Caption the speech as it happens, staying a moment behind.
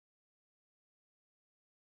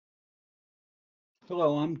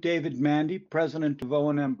Hello, I'm David Mandy, President of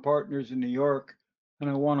O&M Partners in New York, and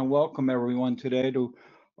I want to welcome everyone today to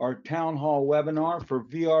our town hall webinar for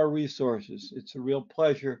VR Resources. It's a real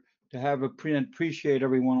pleasure to have and appreciate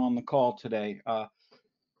everyone on the call today.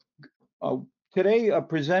 Today,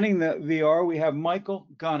 presenting the VR, we have Michael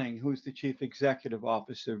Gunning, who's the Chief Executive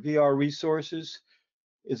Officer. VR Resources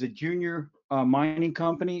is a junior mining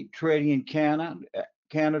company trading in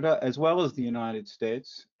Canada as well as the United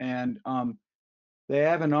States, and they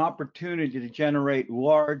have an opportunity to generate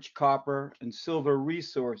large copper and silver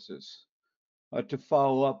resources to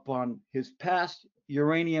follow up on his past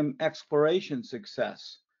uranium exploration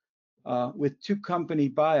success with 2 company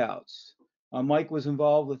buyouts. Mike was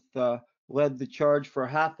involved with, led the charge for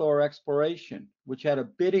Hathor exploration, which had a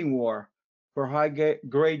bidding war for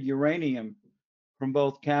high-grade uranium from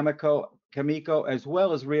both Cameco as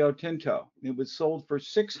well as Rio Tinto. It was sold for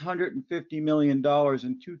 $650 million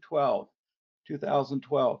in 2012.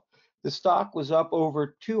 The stock was up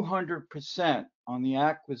over 200% on the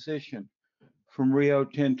acquisition from Rio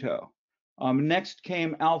Tinto. Next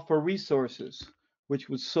came Alpha Resources, which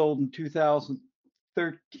was sold in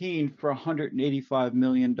 2013 for $185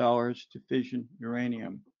 million to Fission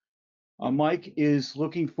Uranium. Mike is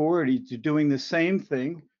looking forward to doing the same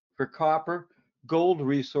thing for copper, gold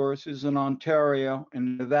resources in Ontario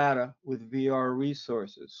and Nevada with VR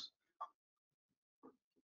Resources.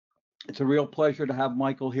 It's a real pleasure to have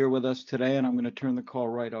Michael here with us today, and I'm going to turn the call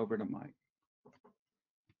right over to Mike.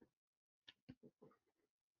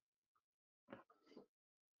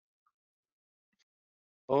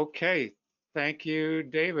 Okay, thank you,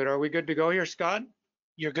 David. Are we good to go here, Scott?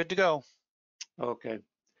 You're good to go. Okay,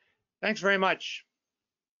 thanks very much.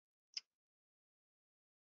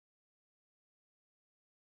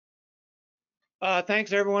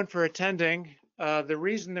 Thanks everyone for attending. The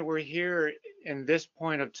reason that we're here in this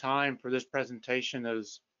point of time for this presentation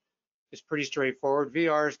is pretty straightforward.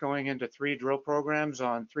 VR is going into 3 drill programs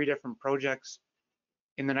on 3 different projects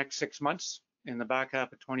in the next 6 months in the back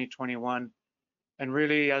half of 2021. And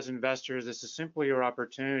really, as investors, this is simply your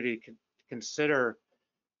opportunity to consider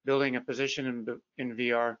building a position in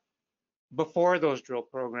VR before those drill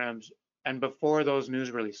programs and before those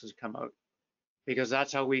news releases come out, because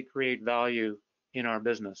that's how we create value in our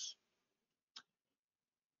business.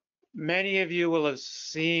 Many of you will have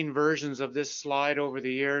seen versions of this slide over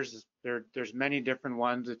the years. There's many different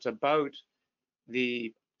ones. It's about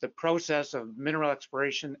the process of mineral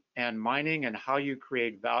exploration and mining and how you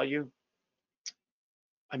create value.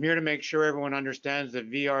 I'm here to make sure everyone understands that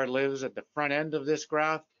VR lives at the front end of this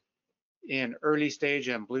graph in early stage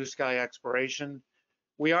and blue sky exploration.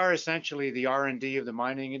 We are essentially the R&D of the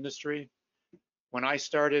mining industry. When I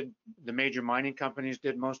started, the major mining companies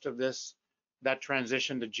did most of this. That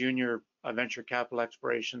transitioned to junior venture capital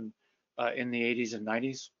exploration in the 80s and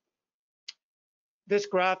 90s. This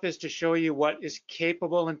graph is to show you what is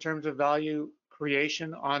capable in terms of value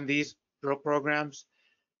creation on these drill programs.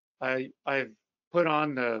 I've put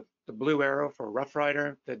on the blue arrow for Rough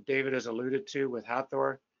Rider that David has alluded to with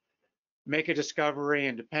Hathor. Make a discovery,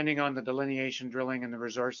 and depending on the delineation drilling and the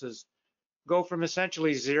resources, go from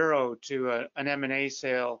essentially 0 to an M&A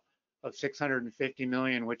sale of $650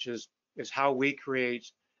 million, which is how we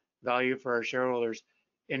create value for our shareholders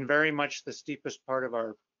in very much the steepest part of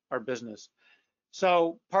our business.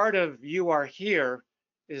 So part of you are here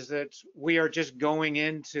is that we are just going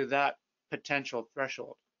into that potential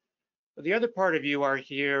threshold. But the other part of you are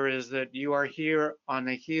here is that you are here on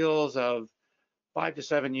the heels of 5 to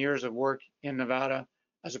 7 years of work in Nevada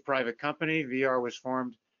as a private company. VR was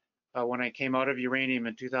formed when I came out of uranium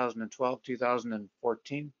in 2012,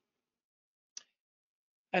 2014.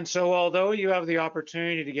 And so although you have the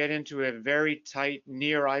opportunity to get into a very tight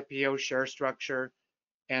near IPO share structure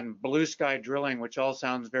and blue sky drilling, which all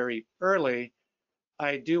sounds very early,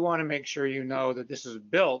 I do want to make sure you know that this is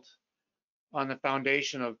built on the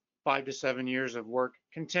foundation of 5 to 7 years of work,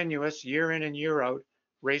 continuous, year in and year out,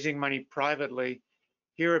 raising money privately.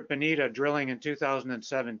 Here at Bonita, drilling in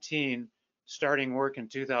 2017, starting work in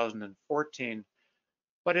 2014.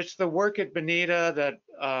 But it's the work at Bonita that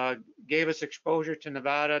gave us exposure to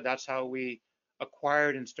Nevada. That's how we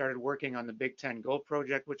acquired and started working on the Big 10 Gold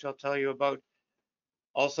Project, which I'll tell you about.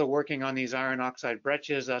 Also working on these iron oxide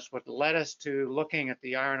breccias. That's what led us to looking at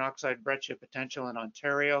the iron oxide breccia potential in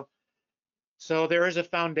Ontario. So there is a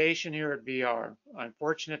foundation here at VR. I'm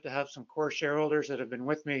fortunate to have some core shareholders that have been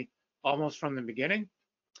with me almost from the beginning.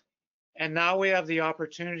 And now we have the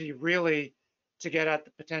opportunity really to get at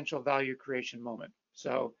the potential value creation moment.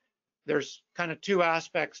 So there's kind of 2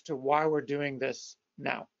 aspects to why we're doing this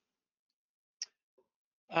now.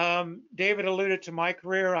 David alluded to my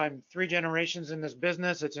career. I'm 3 generations in this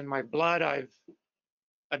business. It's in my blood.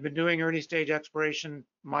 I've been doing early stage exploration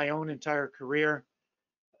my own entire career,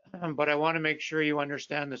 but I want to make sure you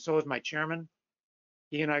understand that so is my chairman.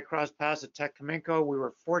 He and I crossed paths at Tech Cominco. We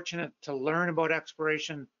were fortunate to learn about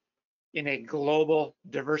exploration in a global,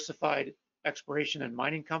 diversified exploration and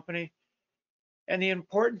mining company. And the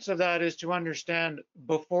importance of that is to understand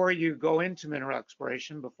before you go into mineral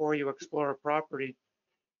exploration, before you explore a property,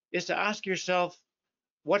 is to ask yourself,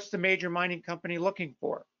 what's the major mining company looking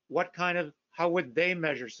for? How would they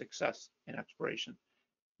measure success in exploration?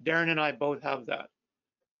 Darren and I both have that.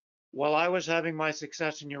 While I was having my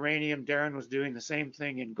success in uranium, Darren was doing the same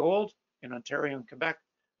thing in gold in Ontario and Quebec,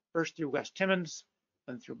 first through West Timmins,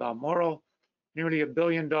 then through Balmoral, nearly $1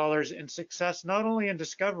 billion in success, not only in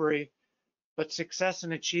discovery, but success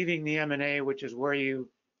in achieving the M&A, which is where you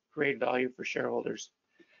create value for shareholders.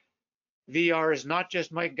 VR is not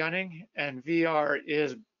just Mike Gunning, and VR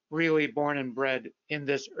is really born and bred in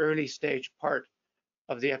this early stage part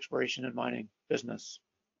of the exploration and mining business.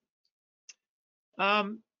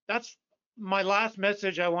 That's my last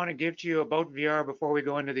message I want to give to you about VR before we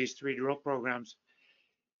go into these 3 drill programs,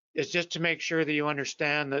 is just to make sure that you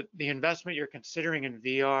understand that the investment you're considering in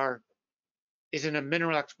VR is in a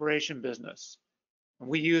mineral exploration business. And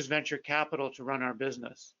we use venture capital to run our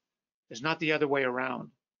business. It's not the other way around.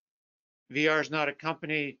 VR is not a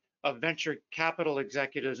company of venture capital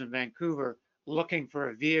executives in Vancouver looking for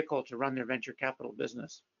a vehicle to run their venture capital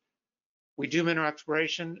business. We do mineral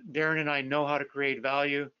exploration. Darren and I know how to create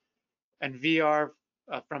value, and VR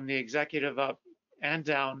from the executive up and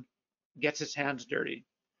down gets its hands dirty.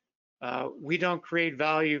 We don't create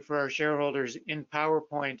value for our shareholders in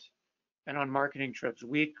PowerPoint and on marketing trips.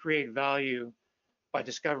 We create value by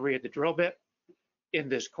discovery at the drill bit. In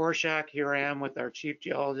this core shack, here I am with our chief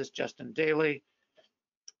geologist, Justin Daly.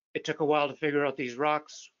 It took a while to figure out these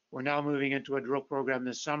rocks. We're now moving into a drill program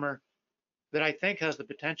this summer that I think has the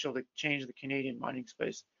potential to change the Canadian mining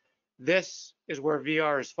space. This is where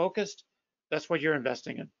VR is focused. That's what you're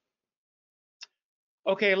investing in.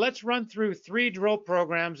 Okay, let's run through 3 drill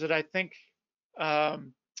programs that I think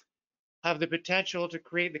have the potential to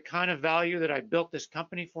create the kind of value that I built this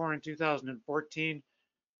company for in 2014.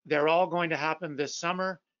 They're all going to happen this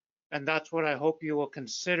summer, and that's what I hope you will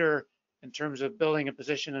consider in terms of building a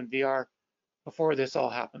position in VR before this all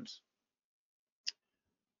happens.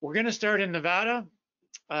 We're going to start in Nevada.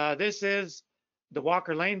 This is the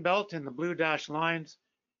Walker Lane Belt in the blue dashed lines,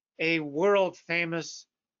 a world famous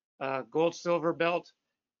gold silver belt.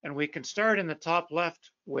 And we can start in the top left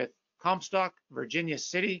with Comstock, Virginia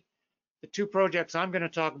City. The 2 projects I'm going to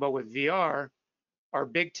talk about with VR are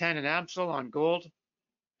Big Ten and Amsel on gold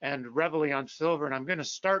and Reveille on silver. And I'm going to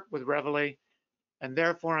start with Reveille, and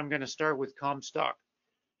therefore I'm going to start with Comstock.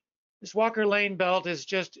 This Walker Lane Belt is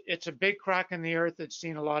it's a big crack in the earth. It's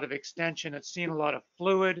seen a lot of extension. It's seen a lot of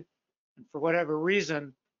fluid. And for whatever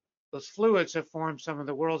reason, those fluids have formed some of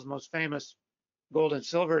the world's most famous gold and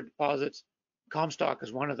silver deposits. Comstock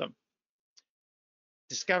is one of them.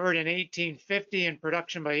 Discovered in 1850, in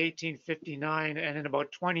production by 1859, and in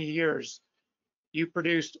about 20 years, you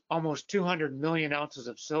produced almost 200 million ounces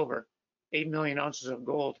of silver, 8 million ounces of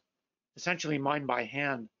gold, essentially mined by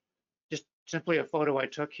hand. Just simply a photo I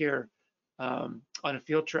took here on a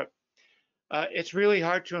field trip. It's really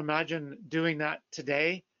hard to imagine doing that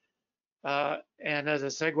today. And as a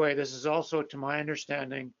segue, this is also, to my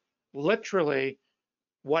understanding, literally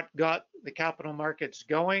what got the capital markets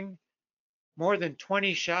going. More than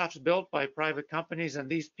 20 shafts built by private companies, and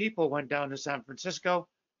these people went down to San Francisco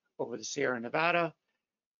over the Sierra Nevada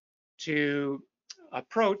to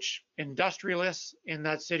approach industrialists in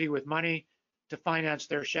that city with money to finance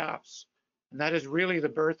their shafts. And that is really the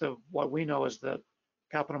birth of what we know as the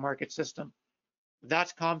capital market system.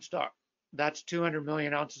 That's Comstock. That's 200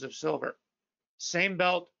 million ounces of silver. Same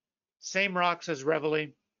belt, same rocks as Reveille.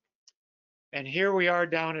 And here we are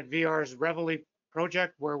down at VR's Reveille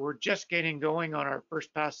project, where we're just getting going on our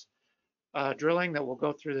first pass drilling that will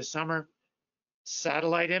go through the summer.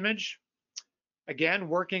 Satellite image. Again,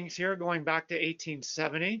 workings here going back to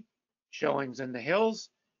 1870, showings in the hills.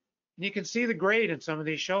 And you can see the grade in some of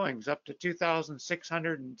these showings, up to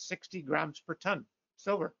 2,660 grams per ton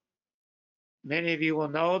silver. Many of you will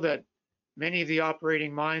know that many of the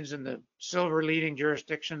operating mines in the silver leading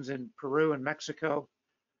jurisdictions in Peru and Mexico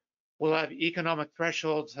will have economic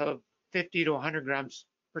thresholds of 50 to 100 grams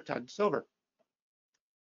per ton silver.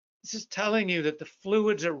 This is telling you that the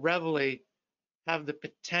fluids at Reveille have the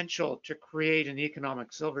potential to create an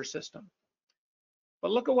economic silver system. But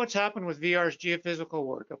look at what's happened with VR's geophysical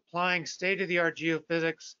work, applying state-of-the-art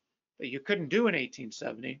geophysics that you couldn't do in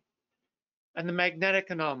 1870, and the magnetic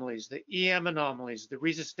anomalies, the EM anomalies, the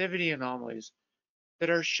resistivity anomalies that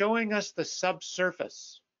are showing us the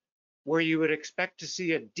subsurface where you would expect to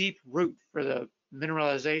see a deep root for the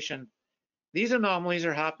mineralization. These anomalies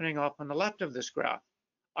are happening off on the left of this graph,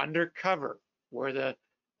 undercover, where the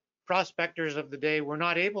prospectors of the day were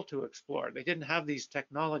not able to explore. They didn't have these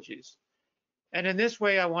technologies. And in this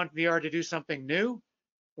way, I want VR to do something new.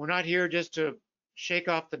 We're not here just to shake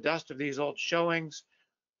off the dust of these old showings.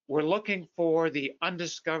 We're looking for the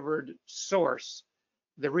undiscovered source,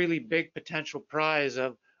 the really big potential prize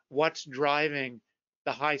of what's driving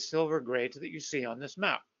the high silver grades that you see on this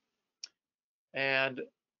map. And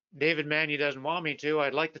David Manny doesn't want me to.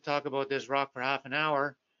 I'd like to talk about this rock for half an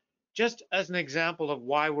hour, just as an example of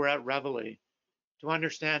why we're at Reveille, to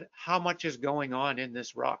understand how much is going on in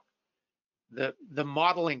this rock. The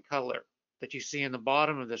modeling color that you see in the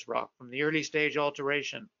bottom of this rock, from the early stage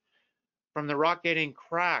alteration, from the rock getting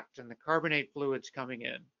cracked and the carbonate fluids coming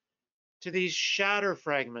in, to these shatter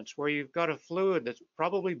fragments where you've got a fluid that's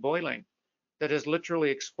probably boiling, that is literally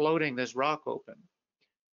exploding this rock open,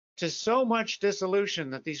 to so much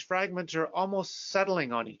dissolution that these fragments are almost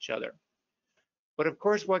settling on each other. But of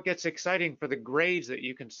course, what gets exciting for the grades that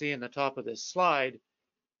you can see in the top of this slide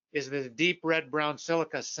is the deep red-brown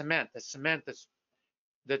silica cement, the cement that's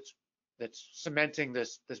cementing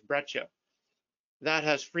this breccia. That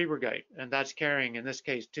has freeburgite, and that's carrying, in this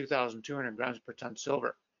case, 2,200 grams per ton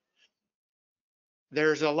silver.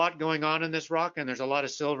 There's a lot going on in this rock, and there's a lot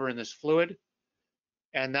of silver in this fluid,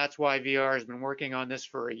 and that's why VR has been working on this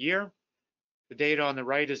for a year. The data on the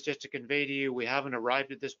right is just to convey to you we haven't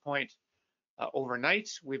arrived at this point overnight.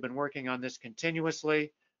 We've been working on this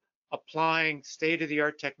continuously, applying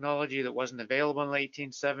state-of-the-art technology that wasn't available in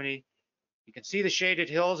 1870. You can see the shaded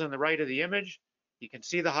hills on the right of the image. You can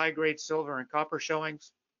see the high-grade silver and copper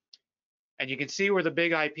showings. And you can see where the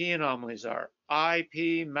big IP anomalies are.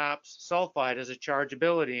 IP maps sulfide as a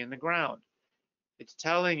chargeability in the ground. It's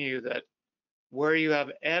telling you that where you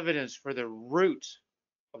have evidence for the root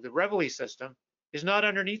of the Reveille system is not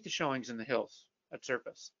underneath the showings in the hills at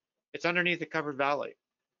surface. It's underneath the covered valley.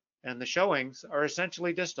 And the showings are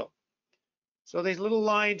essentially distal. So these little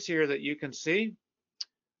lines here that you can see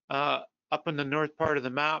up in the north part of the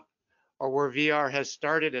map are where VR has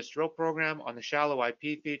started its drill program on the shallow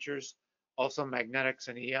IP features, also magnetics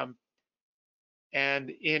and EM. And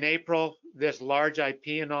in April, this large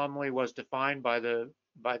IP anomaly was defined by the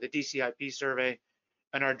DCIP survey,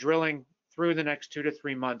 and our drilling through the next 2 to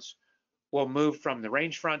 3 months will move from the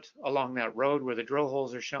range front along that road where the drill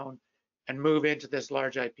holes are shown and move into this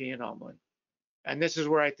large IP anomaly. And this is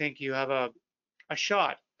where I think you have a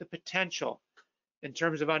shot, the potential in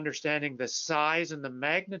terms of understanding the size and the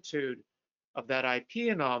magnitude of that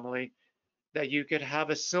IP anomaly, that you could have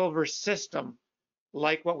a silver system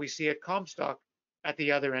like what we see at Comstock at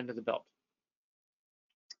the other end of the belt.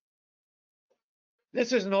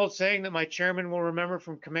 This is an old saying that my chairman will remember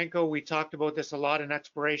from Kamenko. We talked about this a lot in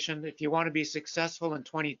exploration. If you want to be successful in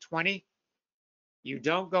 2020, you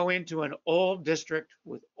don't go into an old district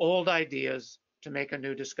with old ideas to make a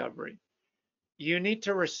new discovery. You need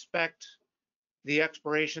to respect the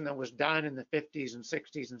exploration that was done in the 50s and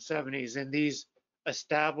 60s and 70s in these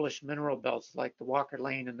established mineral belts like the Walker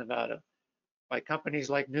Lane in Nevada, by companies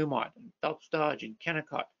like Newmont and Phelps Dodge and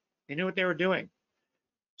Kennecott. They knew what they were doing.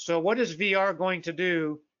 So what is VR going to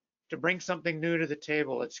do to bring something new to the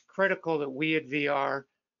table? It's critical that we at VR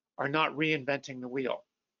are not reinventing the wheel.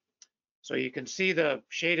 So you can see the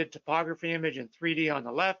shaded topography image in 3D on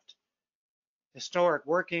the left, historic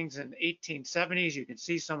workings in the 1870s. You can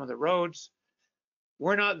see some of the roads.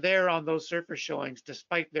 We're not there on those surface showings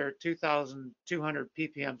despite their 2,200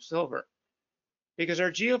 ppm silver, because our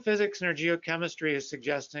geophysics and our geochemistry is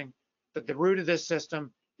suggesting that the root of this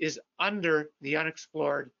system is under the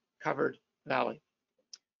unexplored covered valley.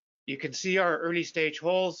 You can see our early stage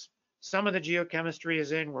holes. Some of the geochemistry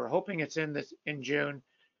is in. We're hoping it's in June,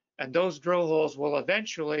 and those drill holes will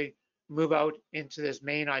eventually move out into this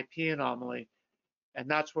main IP anomaly, and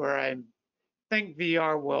that's where I think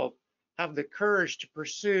VR will have the courage to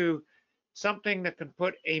pursue something that can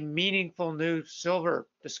put a meaningful new silver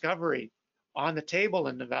discovery on the table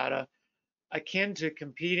in Nevada, akin to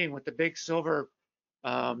competing with the big silver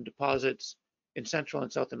deposits in Central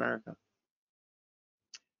and South America.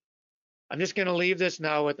 I'm just going to leave this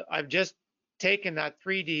now with, I've just taken that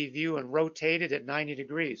 3D view and rotated it 90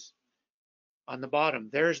 degrees on the bottom.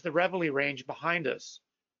 There's the Reveille range behind us,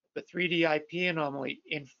 the 3D IP anomaly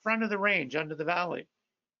in front of the range under the valley.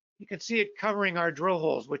 You can see it covering our drill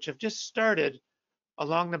holes, which have just started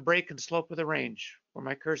along the break and slope of the range where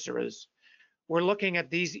my cursor is. we're looking at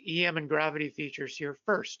these EM and gravity features here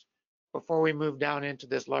first, before we move down into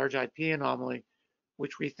this large IP anomaly,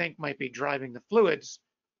 which we think might be driving the fluids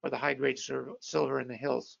for the high-grade silver in the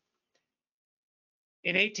hills.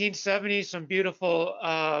 In 1870, some beautiful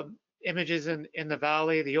images in the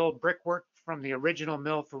valley, the old brickwork from the original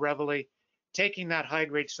mill for Reveille, taking that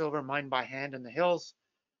high-grade silver mined by hand in the hills.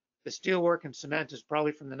 The steelwork and cement is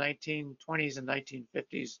probably from the 1920s and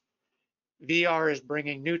 1950s. VR is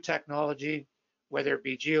bringing new technology, whether it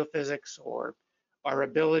be geophysics or our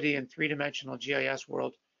ability in three-dimensional GIS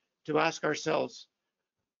world, to ask ourselves,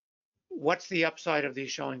 what's the upside of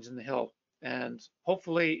these showings in the hill? And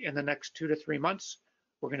hopefully in the next 2 to 3 months,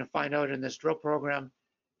 we're going to find out in this drill program.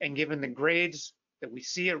 And given the grades that we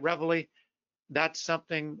see at Reveille, that's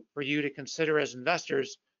something for you to consider as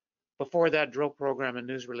investors before that drill program and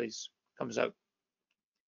news release comes out.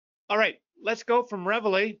 All right, let's go from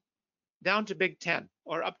Reveille down to Big 10,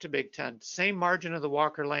 or up to Big 10, same margin of the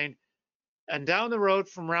Walker Lane, and down the road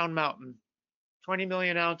from Round Mountain, 20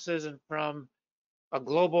 million ounces. And from a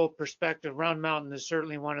global perspective, Round Mountain is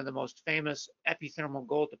certainly one of the most famous epithermal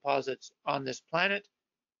gold deposits on this planet,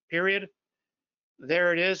 period.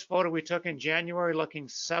 There it is, photo we took in January looking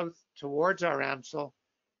south towards our AMSL.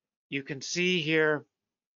 You can see here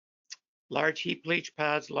large heap leach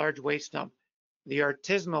pads, large waste dump. The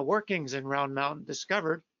artisanal workings in Round Mountain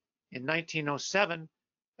discovered in 1907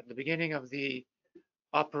 at the beginning of the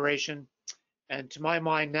operation. And to my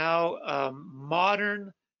mind now,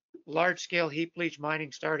 modern large-scale heap leach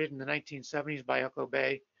mining started in the 1970s by Echo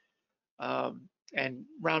Bay. And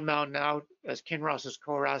Round Mountain now, as Kinross's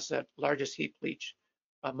core asset, largest heap leach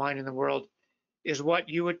mine in the world, is what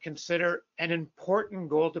you would consider an important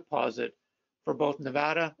gold deposit for both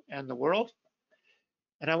Nevada and the world.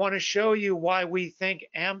 And I want to show you why we think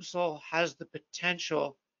AMSL has the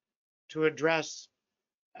potential to address,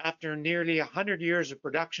 after nearly 100 years of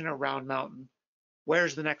production at Round Mountain,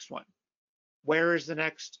 where's the next one? Where is the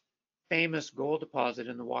next famous gold deposit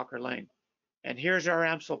in the Walker Lane? And here's our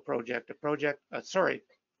AMSL project,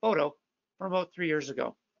 photo from about 3 years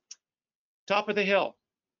ago. Top of the hill,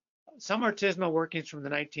 some artisanal workings from the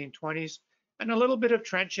 1920s, and a little bit of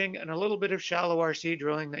trenching and a little bit of shallow RC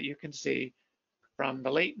drilling that you can see from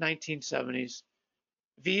the late 1970s.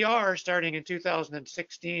 VR starting in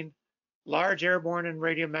 2016, large airborne and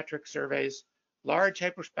radiometric surveys, large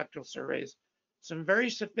hyperspectral surveys, some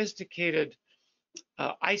very sophisticated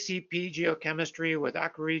ICP geochemistry with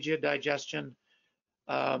aquaregia digestion,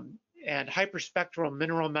 and hyperspectral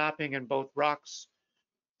mineral mapping in both rocks,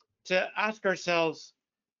 to ask ourselves,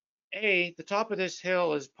 A, the top of this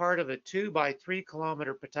hill is part of a 2 by 3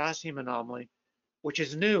 kilometer potassium anomaly, which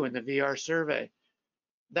is new in the VR survey.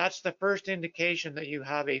 That's the first indication that you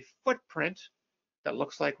have a footprint that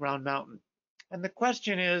looks like Round Mountain. And the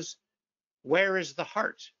question is, where is the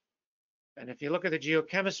heart? And if you look at the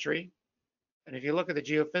geochemistry, and if you look at the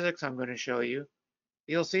geophysics I'm going to show you,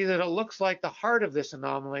 you'll see that it looks like the heart of this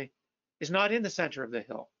anomaly is not in the center of the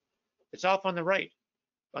hill. It's off on the right,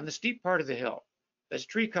 on the steep part of the hill that's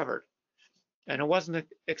tree covered, and it wasn't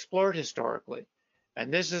explored historically.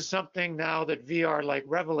 And this is something now that VR, like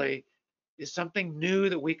Reveille, is something new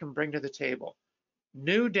that we can bring to the table.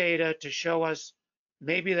 New data to show us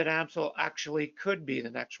maybe that AMSL actually could be the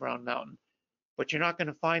next Round Mountain, but you're not going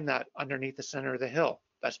to find that underneath the center of the hill.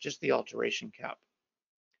 That's just the alteration cap.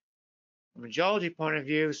 From a geology point of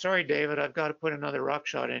view, sorry, David, I've got to put another rock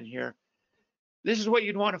shot in here. This is what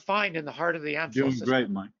you'd want to find in the heart of the AMSL Doing system. great,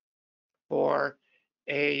 Mike. For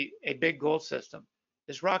a big gold system.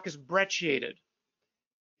 This rock is brecciated.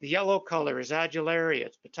 The yellow color is adularia,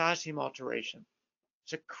 it's potassium alteration.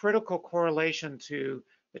 It's a critical correlation to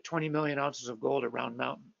the 20 million ounces of gold at Round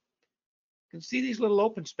Mountain. You can see these little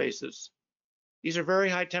open spaces. These are very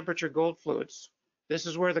high temperature gold fluids. This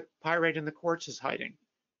is where the pyrite in the quartz is hiding.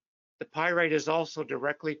 The pyrite is also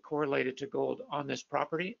directly correlated to gold on this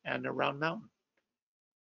property and around Mountain.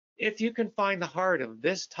 If you can find the heart of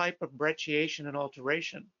this type of brecciation and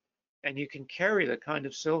alteration, and you can carry the kind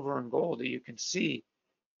of silver and gold that you can see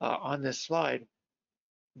on this slide,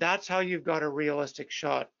 that's how you've got a realistic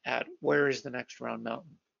shot at where is the next Round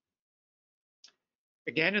Mountain.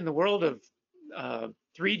 Again, in the world of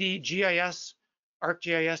 3D GIS,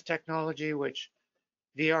 ArcGIS technology, which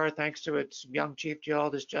VR, thanks to its young chief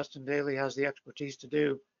geologist, Justin Daly, has the expertise to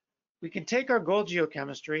do, we can take our gold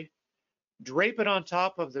geochemistry, drape it on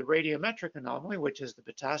top of the radiometric anomaly, which is the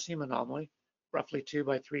potassium anomaly, roughly 2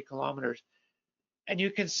 by 3 kilometers, and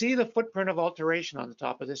you can see the footprint of alteration on the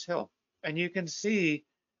top of this hill. And you can see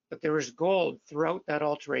that there is gold throughout that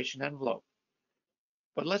alteration envelope.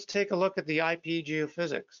 But let's take a look at the IP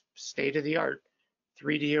geophysics, state-of-the-art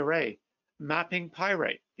 3D array, mapping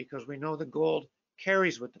pyrite because we know the gold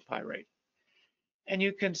carries with the pyrite. And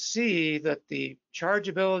you can see that the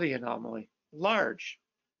chargeability anomaly, large,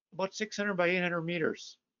 about 600 by 800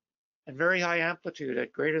 meters, and very high amplitude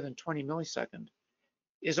at greater than 20 millisecond,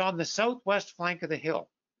 is on the southwest flank of the hill.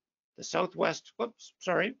 The southwest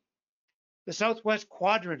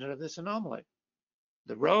quadrant of this anomaly.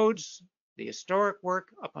 The roads, the historic work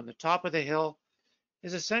up on the top of the hill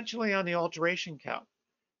is essentially on the alteration cap.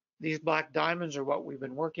 These black diamonds are what we've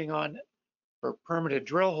been working on for permitted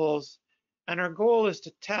drill holes, and our goal is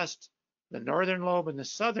to test the northern lobe and the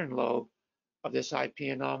southern lobe of this IP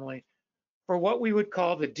anomaly for what we would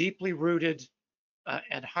call the deeply rooted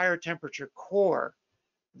and higher temperature core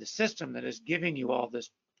of the system that is giving you all this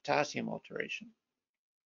potassium alteration.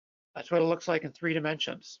 That's what it looks like in 3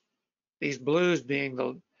 dimensions. These blues being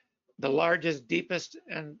the largest, deepest,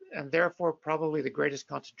 and therefore probably the greatest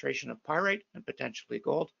concentration of pyrite and potentially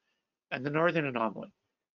gold, and the northern anomaly.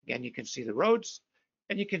 Again, you can see the roads,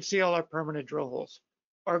 and you can see all our permanent drill holes.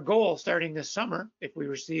 Our goal starting this summer, if we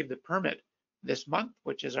receive the permit this month,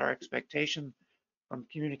 which is our expectation from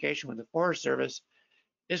communication with the Forest Service,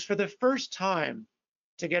 is for the first time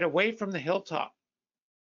to get away from the hilltop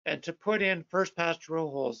and to put in first pass drill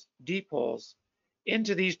holes, deep holes,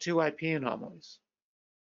 into these 2 IP anomalies.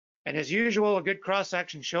 And as usual, a good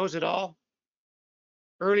cross-section shows it all.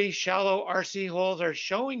 Early shallow RC holes are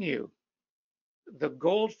showing you the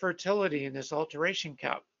gold fertility in this alteration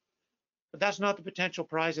cap. But that's not the potential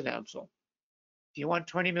prize at AMSL. If you want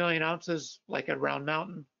 20 million ounces like at Round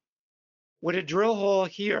Mountain, would a drill hole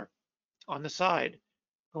here on the side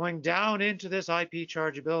going down into this IP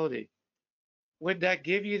chargeability, would that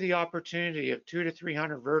give you the opportunity of 200 to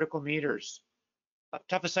 300 vertical meters of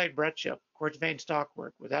tuffosite breccia, quartz vein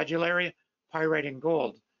stockwork with adularia, pyrite, and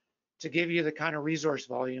gold to give you the kind of resource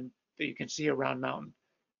volume that you can see around Mountain?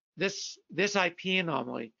 This IP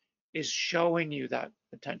anomaly is showing you that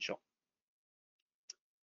potential.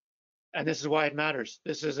 And this is why it matters.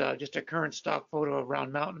 This is just a current stock photo of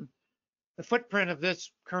Round Mountain. The footprint of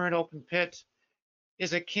this current open pit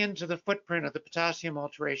is akin to the footprint of the potassium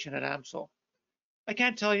alteration at AMSL. I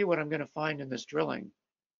can't tell you what I'm going to find in this drilling,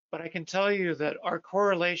 but I can tell you that our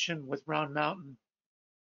correlation with Round Mountain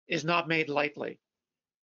is not made lightly.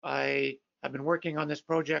 I have been working on this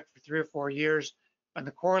project for 3 or 4 years, and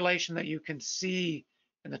the correlation that you can see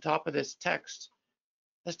in the top of this text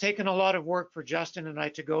has taken a lot of work for Justin and I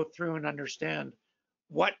to go through and understand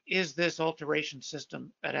what is this alteration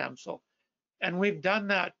system at AMSL. And we've done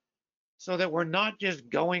that so that we're not just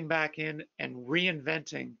going back in and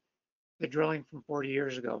reinventing the drilling from 40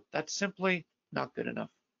 years ago. That's simply not good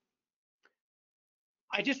enough.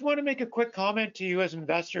 I just want to make a quick comment to you as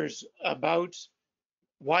investors about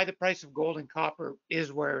why the price of gold and copper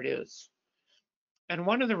is where it is. And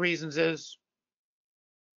one of the reasons is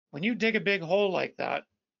when you dig a big hole like that,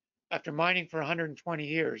 after mining for 120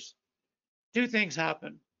 years, 2 things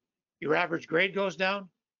happen. Your average grade goes down.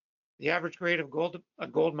 The average grade of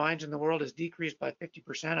gold mines in the world has decreased by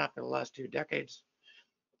 50% after the last 2 decades.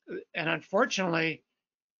 And unfortunately,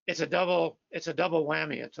 it's a double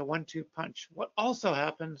whammy. It's a 1-2 punch. What also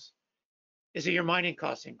happens is that your mining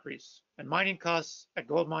costs increase. And mining costs at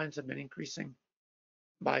gold mines have been increasing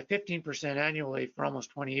by 15% annually for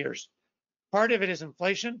almost 20 years. Part of it is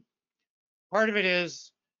inflation. Part of it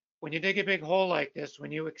is when you dig a big hole like this,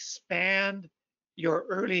 when you expand your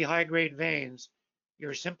early high-grade veins,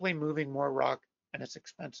 you're simply moving more rock, and it's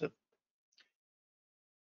expensive.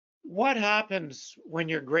 What happens when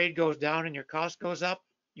your grade goes down and your cost goes up?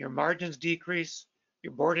 Your margins decrease,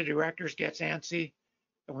 your board of directors gets antsy.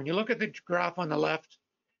 And when you look at the graph on the left,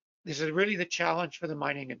 this is really the challenge for the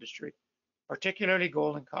mining industry, particularly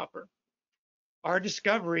gold and copper. Our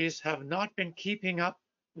discoveries have not been keeping up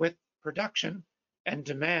with production and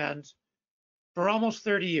demand for almost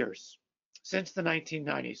 30 years, since the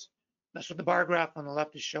 1990s. That's what the bar graph on the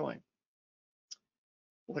left is showing.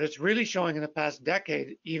 What it's really showing in the past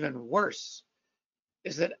decade, even worse,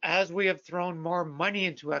 is that as we have thrown more money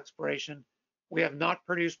into exploration, we have not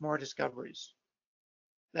produced more discoveries.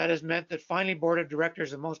 That has meant that finally board of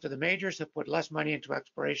directors of most of the majors have put less money into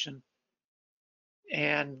exploration.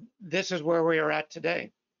 And this is where we are at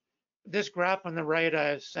today. This graph on the right I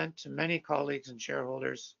have sent to many colleagues and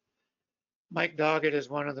shareholders. Mike Doggett is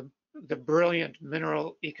one of the brilliant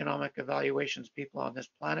mineral economic evaluations people on this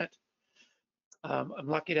planet. I'm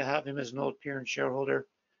lucky to have him as an old peer and shareholder.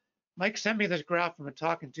 Mike sent me this graph from a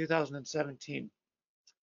talk in 2017.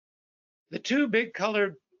 The 2 big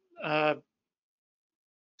colored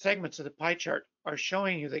segments of the pie chart are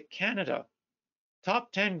showing you that Canada,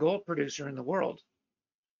 top 10 gold producer in the world,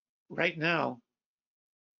 right now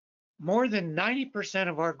more than 90%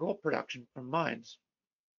 of our gold production from mines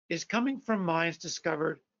is coming from mines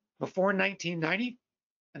discovered before 1990,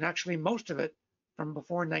 and actually most of it from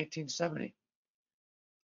before 1970.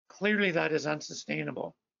 Clearly that is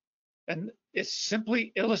unsustainable. And it's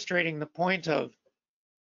simply illustrating the point of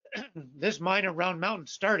this mine at Round Mountain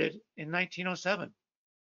started in 1907.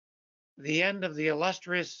 The end of the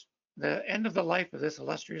life of this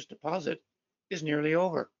illustrious deposit is nearly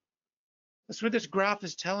over. That's what this graph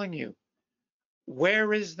is telling you.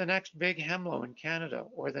 Where is the next big Hemlo in Canada,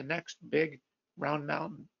 or the next big Round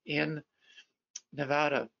Mountain in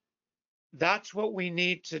Nevada? That's what we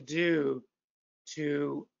need to do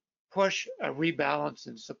to push a rebalance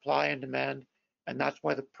in supply and demand, and that's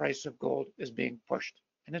why the price of gold is being pushed,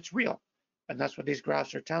 and it's real. And that's what these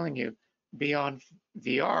graphs are telling you beyond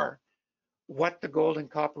VR, what the gold and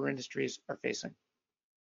copper industries are facing.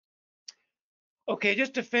 Okay,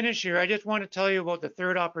 just to finish here, I just want to tell you about the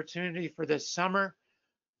third opportunity for this summer.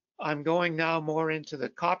 I'm going now more into the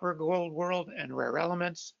copper gold world and rare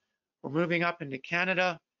elements. We're moving up into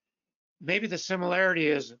Canada. Maybe the similarity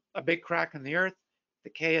is a big crack in the earth, the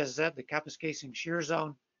KSZ, the Kapuskasing Shear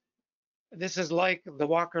Zone. This is like the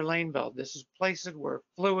Walker Lane Belt. This is places where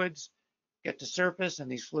fluids get to surface,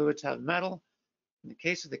 and these fluids have metal. In the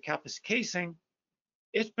case of the Kapuskasing,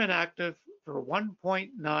 it's been active for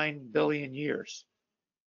 1.9 billion years.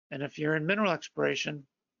 And if you're in mineral exploration,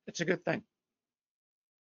 it's a good thing.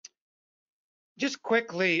 Just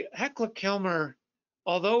quickly, Hecla-Kilmer,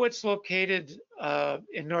 although it's located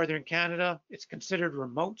in northern Canada, it's considered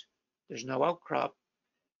remote. There's no outcrop.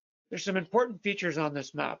 There's some important features on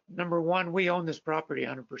this map. Number one, we own this property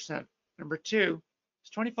 100%. Number two,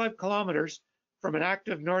 it's 25 kilometers from an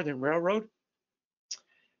active northern railroad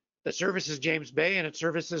that services James Bay, and it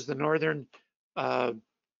services the Northern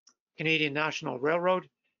Canadian National Railroad.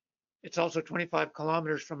 It's also 25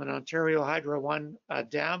 kilometers from an Ontario Hydro One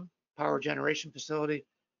dam, power generation facility,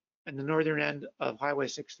 and the northern end of Highway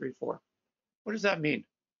 634. What does that mean?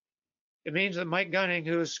 It means that Mike Gunning,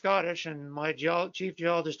 who is Scottish, and my chief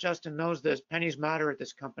geologist Justin knows this, pennies matter at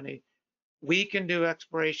this company. We can do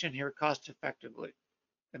exploration here cost effectively.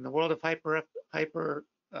 In the world of hyper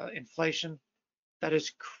inflation, that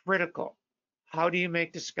is critical. How do you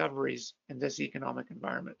make discoveries in this economic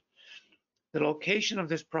environment? The location of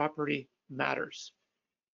this property matters.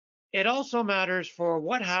 It also matters for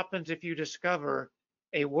what happens if you discover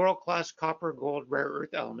a world-class copper gold rare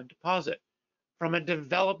earth element deposit. From a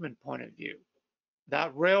development point of view,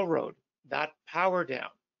 that railroad, that power dam,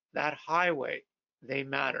 that highway, they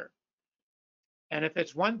matter. And if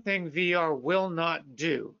it's one thing VR will not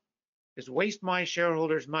do, is waste my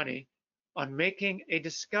shareholders' money on making a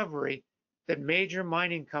discovery that major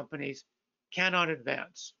mining companies cannot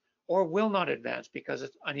advance or will not advance because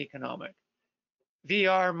it's uneconomic.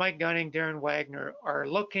 VR, Mike Gunning, Darren Wagner are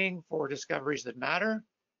looking for discoveries that matter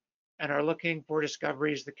and are looking for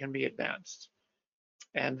discoveries that can be advanced.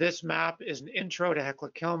 And this map is an intro to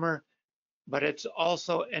Hecla-Kilmer, but it's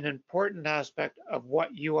also an important aspect of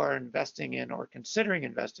what you are investing in or considering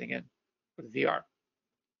investing in with VR.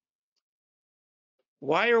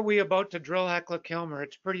 Why are we about to drill Hecla-Kilmer?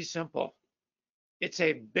 It's pretty simple. It's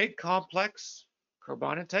a big complex,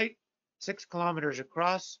 carbonatite, 6 kilometers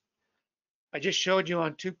across. I just showed you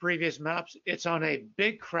on 2 previous maps, it's on a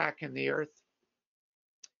big crack in the earth.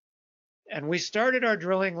 And we started our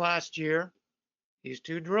drilling last year, these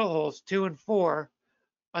 2 drill holes, 2 and 4,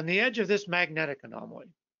 on the edge of this magnetic anomaly.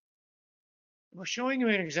 We're showing you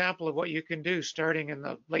an example of what you can do starting in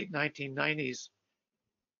the late 1990s.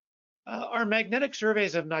 Our magnetic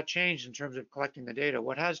surveys have not changed in terms of collecting the data.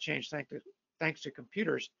 What has changed, thanks to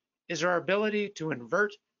computers, is our ability to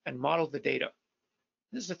invert and model the data.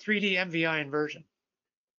 This is a 3D MVI inversion.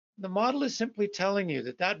 The model is simply telling you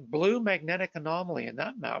that that blue magnetic anomaly in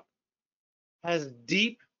that map has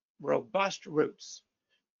deep, robust roots.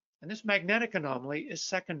 And this magnetic anomaly is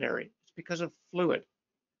secondary. It's because of fluid.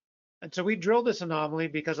 And so we drilled this anomaly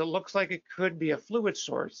because it looks like it could be a fluid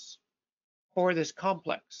source for this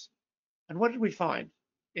complex. And what did we find?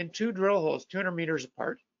 In 2 drill holes, 200 meters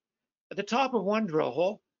apart, at the top of one drill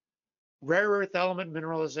hole, rare earth element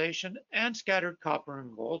mineralization and scattered copper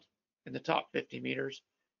and gold in the top 50 meters,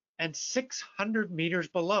 and 600 meters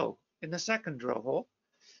below in the second drill hole.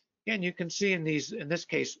 Again, you can see in this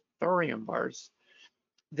case, thorium bars,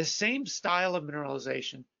 the same style of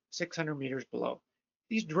mineralization 600 meters below.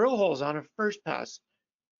 These drill holes on a first pass,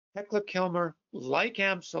 Hecla-Kilmer, like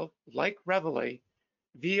Amsel, like Reveille,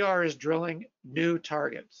 VR is drilling new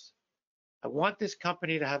targets. I want this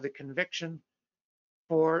company to have the conviction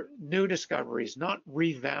for new discoveries, not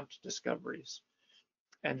revamped discoveries.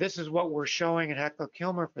 And this is what we're showing in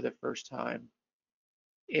Hecla-Kilmer for the first time,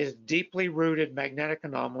 is deeply rooted magnetic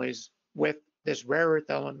anomalies with this rare earth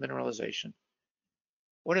element mineralization.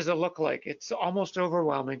 What does it look like? It's almost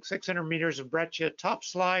overwhelming. 600 meters of breccia. Top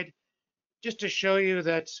slide, just to show you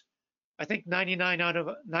that I think 99 out of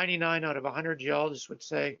 100 geologists would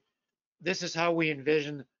say this is how we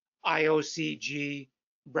envision IOCG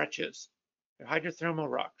breccias. They're hydrothermal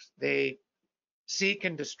rocks. They seek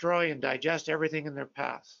and destroy and digest everything in their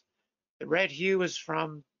path. The red hue is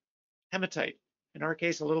from hematite, in our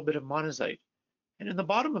case, a little bit of monazite. And in the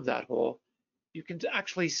bottom of that hole, you can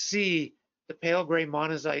actually see the pale gray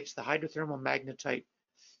monazites, the hydrothermal magnetite,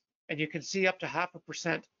 and you can see up to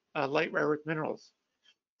 0.5% light rare earth minerals.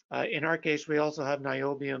 In our case, we also have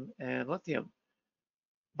niobium and lithium.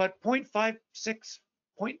 But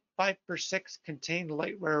 0.5% contained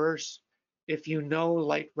light rare earths, if you know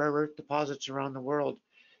light rare earth deposits around the world,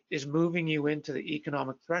 is moving you into the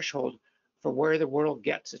economic threshold for where the world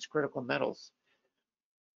gets its critical metals.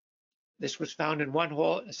 This was found in one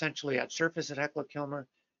hole, essentially at surface at Hecla-Kilmer,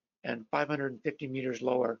 and 550 meters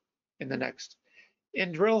lower in the next,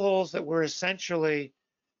 in drill holes that were essentially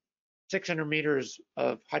 600 meters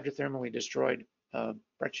of hydrothermally destroyed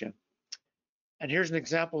breccia. And here's an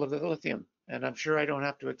example of the lithium. And I'm sure I don't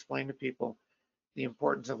have to explain to people the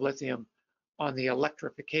importance of lithium on the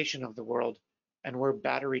electrification of the world and where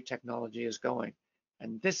battery technology is going.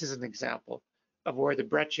 And this is an example of where the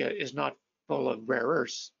breccia is not full of rare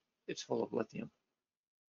earths, it's full of lithium.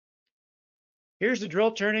 Here's the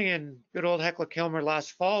drill turning in good old Hecla-Kilmer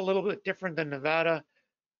last fall, a little bit different than Nevada,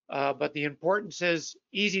 but the importance is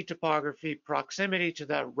easy topography, proximity to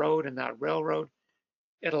that road and that railroad.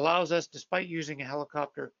 It allows us, despite using a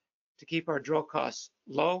helicopter, to keep our drill costs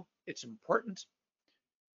low. It's important.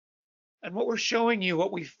 And what we're showing you,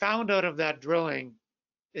 what we found out of that drilling,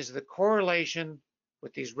 is the correlation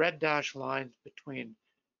with these red dashed lines between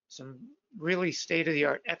some really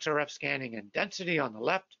state-of-the-art XRF scanning and density on the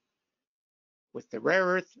left, with the rare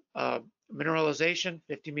earth mineralization,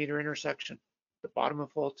 50-meter intersection, the bottom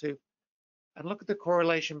of hole 2, and look at the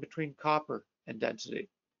correlation between copper and density.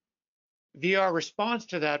 VR responds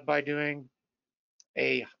to that by doing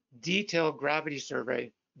a detailed gravity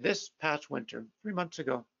survey this past winter, 3 months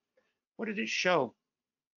ago. What did it show?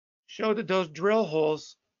 Showed that those drill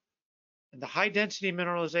holes and the high density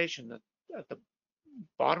mineralization at the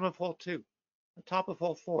bottom of hole 2, the top of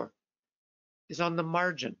hole 4, is on the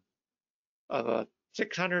margin of a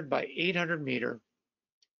 600 by 800 meter,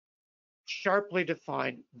 sharply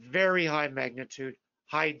defined, very high magnitude,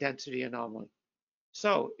 high density anomaly.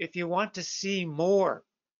 So if you want to see more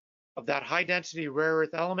of that high density rare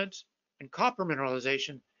earth elements and copper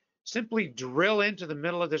mineralization, simply drill into the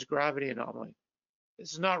middle of this gravity anomaly.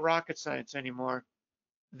 This is not rocket science anymore.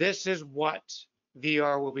 This is what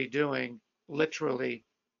VR will be doing literally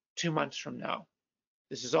 2 months from now.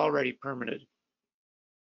 This is already permitted.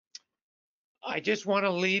 I just want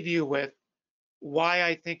to leave you with why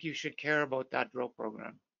I think you should care about that drill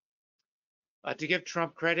program. To give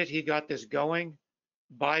Trump credit, he got this going.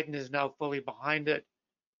 Biden is now fully behind it.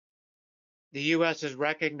 The US is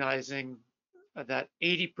recognizing that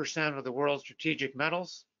 80% of the world's strategic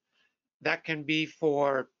metals, that can be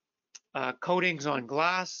for coatings on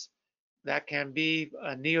glass, that can be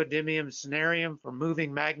neodymium samarium for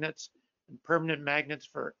moving magnets and permanent magnets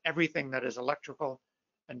for everything that is electrical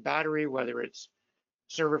and battery, whether it's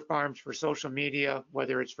server farms for social media,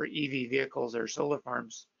 whether it's for EV vehicles or solar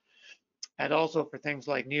farms, and also for things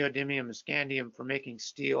like neodymium and scandium for making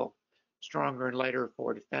steel stronger and lighter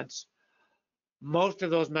for defense. Most of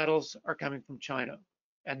those metals are coming from China,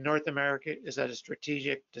 and North America is at a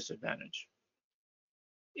strategic disadvantage.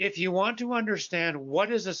 If you want to understand what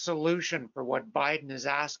is a solution for what Biden is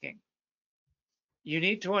asking, you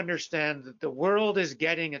need to understand that the world is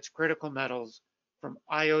getting its critical metals from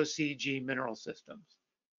IOCG mineral systems.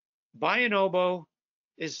 Bayan Obo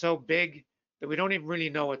is so big that we don't even really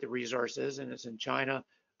know what the resource is, and it's in China.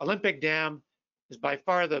 Olympic Dam is by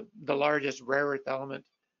far the largest rare earth element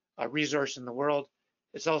resource in the world.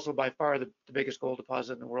 It's also by far the biggest gold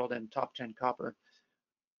deposit in the world and top 10 copper.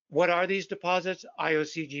 What are these deposits?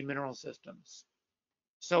 IOCG mineral systems.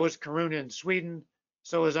 So is Kiruna in Sweden.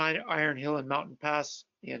 So is Iron Hill and Mountain Pass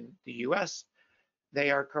in the US.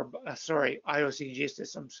 They are, IOCG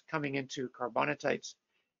systems coming into carbonatites.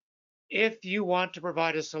 If you want to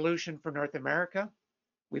provide a solution for North America,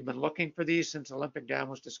 we've been looking for these since Olympic Dam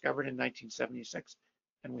was discovered in 1976,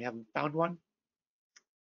 and we haven't found one.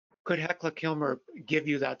 Could Hecla-Kilmer give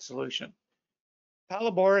you that solution?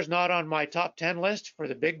 Palabora is not on my top 10 list for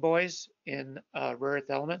the big boys in rare earth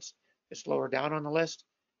elements. It's lower down on the list.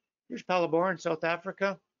 Here's Palabora in South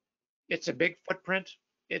Africa. It's a big footprint.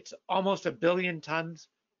 It's almost 1 billion tons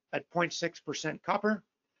at 0.6% copper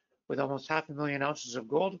with almost 500,000 ounces of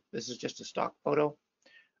gold. This is just a stock photo.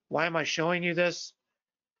 Why am I showing you this?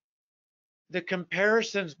 The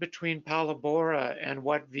comparisons between Palabora and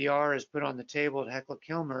what VR has put on the table at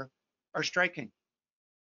Hecla-Kilmer are striking.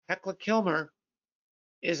 Hecla-Kilmer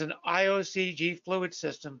is an IOCG fluid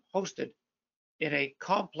system hosted in a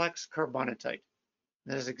complex carbonatite.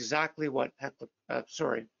 That is exactly what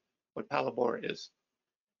what Palabora is.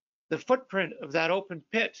 The footprint of that open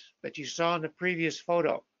pit that you saw in the previous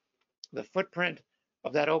photo, the footprint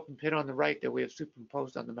of that open pit on the right that we have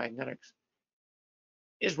superimposed on the magnetics,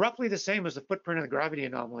 is roughly the same as the footprint of the gravity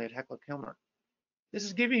anomaly at Hecla-Kilmer. This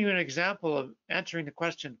is giving you an example of answering the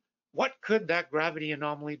question, what could that gravity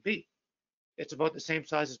anomaly be? It's about the same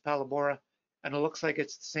size as Palabora, and it looks like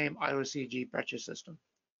it's the same IOCG breccia system.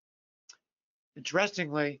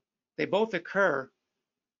 Interestingly, they both occur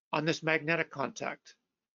on this magnetic contact.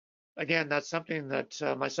 Again, that's something that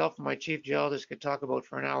myself and my chief geologist could talk about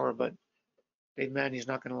for an hour, but Dave Manny's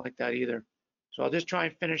not going to like that either. So I'll just try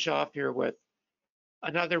and finish off here with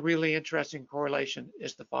another really interesting correlation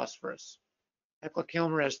is the phosphorus.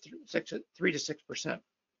 Hecla-Kilmer has 3 to 6%.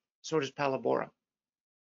 So does Palabora.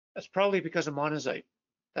 That's probably because of monazite.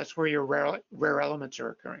 That's where your rare elements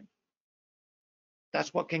are occurring.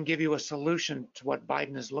 That's what can give you a solution to what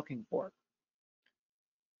Biden is looking for.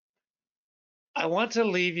 I want to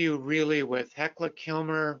leave you really with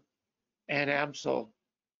Hecla-Kilmer and AMSL.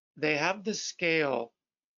 They have the scale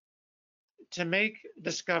to make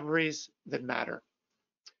discoveries that matter.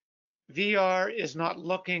 VR is not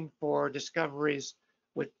looking for discoveries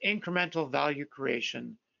with incremental value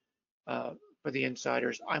creation for the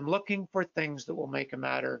insiders. I'm looking for things that will make a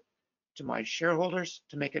matter to my shareholders,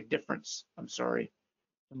 to make a difference,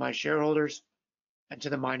 to my shareholders and to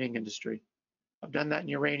the mining industry. I've done that in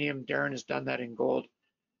uranium, Darren has done that in gold.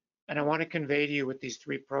 And I want to convey to you with these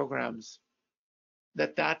 3 programs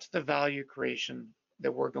that that's the value creation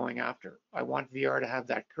that we're going after. I want VR to have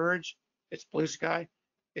that courage. It's blue sky.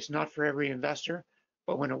 It's not for every investor,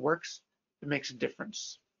 but when it works, it makes a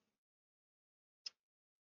difference.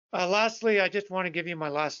 Lastly, I just want to give you my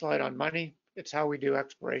last slide on money. It's how we do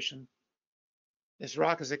exploration. This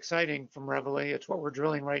rock is exciting from Reveille. It's what we're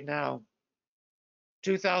drilling right now.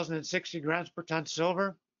 2,060 grams per ton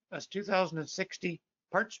silver. That's 2,060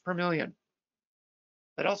 parts per million.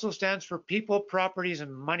 That also stands for people, properties,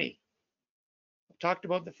 and money. I've talked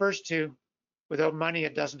about the first 2. Without money,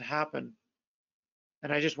 it doesn't happen.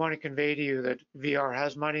 And I just want to convey to you that VR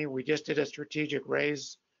has money. We just did a strategic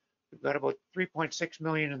raise. We've got about 3.6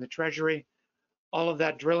 million in the treasury. All of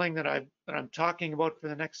that drilling that I'm talking about for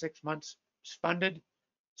the next 6 months is funded.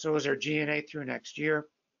 So is our G&A through next year.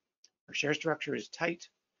 Our share structure is tight.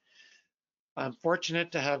 I'm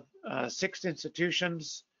fortunate to have 6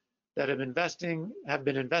 institutions that have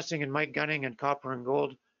been investing in Mike Gunning and copper and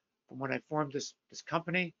gold from when I formed this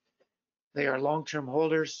company. They are long-term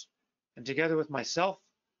holders, and together with myself,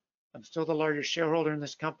 I'm still the largest shareholder in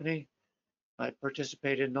this company. I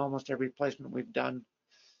participated in almost every placement we've done.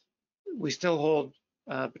 We still hold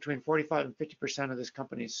between 45 and 50% of this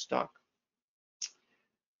company's stock.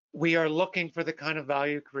 We are looking for the kind of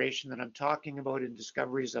value creation that I'm talking about in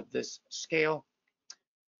discoveries of this scale.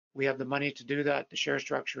 We have the money to do that. The share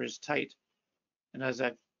structure is tight. And as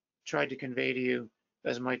I've tried to convey to you,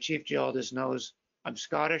 as my chief geologist knows, I'm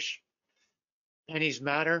Scottish. Pennies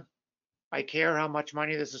matter. I care how much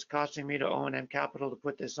money this is costing me to O&M capital to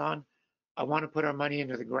put this on. I want to put our money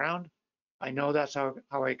into the ground. I know that's how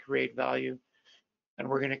I create value. And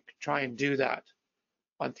we're going to try and do that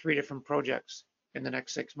on 3 different projects in the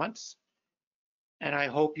next 6 months. And I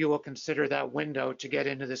hope you will consider that window to get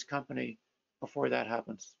into this company before that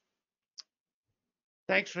happens.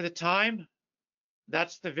 Thanks for the time.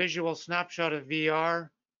 That's the visual snapshot of VR.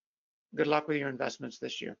 Good luck with your investments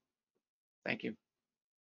this year. Thank you.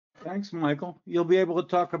 Thanks, Michael. You'll be able to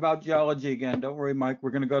talk about geology again. Don't worry, Mike.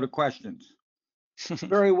 We're going to go to questions.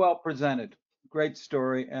 Very well presented. Great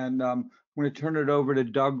story. And I'm going to turn it over to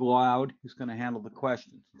Doug Loud, who's going to handle the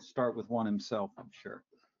questions. Start with one himself, I'm sure.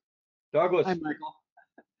 Douglas. Hi, Michael.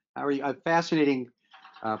 How are you? A fascinating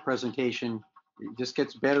presentation. It just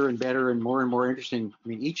gets better and better and more interesting. I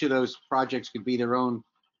mean, each of those projects could be their own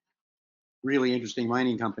really interesting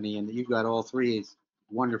mining company, and you've got all 3. It's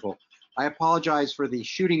wonderful. I apologize for the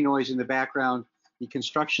shooting noise in the background. The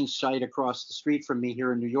construction site across the street from me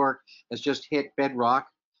here in New York has just hit bedrock,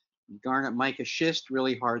 garnet mica schist,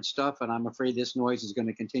 really hard stuff, and I'm afraid this noise is going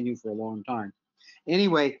to continue for a long time.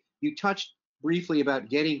 Anyway, you touched briefly about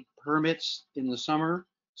getting permits in the summer.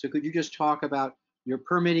 So could you just talk about your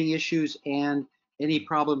permitting issues, and any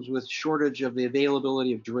problems with shortage of the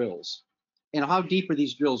availability of drills? And how deep are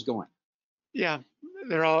these drills going? Yeah,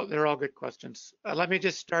 they're all good questions. Let me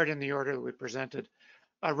just start in the order that we presented.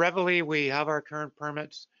 Reveille, we have our current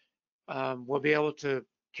permits. We'll be able to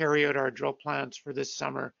carry out our drill plans for this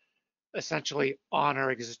summer, essentially on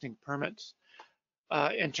our existing permits.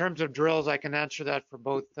 In terms of drills, I can answer that for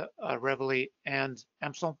both Reveille and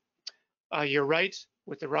EMSL. You're right,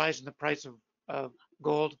 with the rise in the price of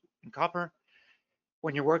gold and copper,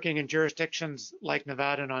 when you're working in jurisdictions like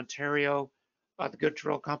Nevada and Ontario, the good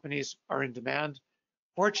drill companies are in demand.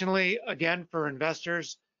 Fortunately, again, for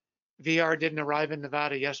investors, VR didn't arrive in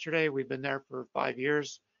Nevada yesterday. We've been there for 5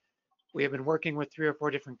 years. We have been working with 3 or 4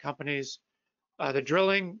 different companies. The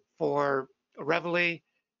drilling for Reveille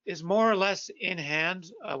is more or less in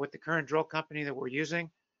hand with the current drill company that we're using.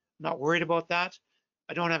 I'm not worried about that.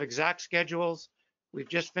 I don't have exact schedules. We've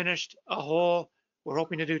just finished a hole. We're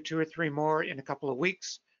hoping to do 2 or 3 more in a couple of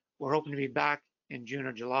weeks. We're hoping to be back in June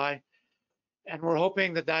or July. And we're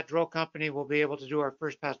hoping that that drill company will be able to do our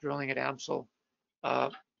first pass drilling at AMSL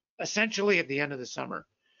essentially at the end of the summer.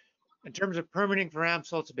 In terms of permitting for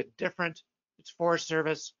AMSL, it's a bit different. It's Forest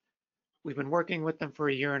Service. We've been working with them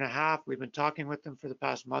for 1.5 years. We've been talking with them for the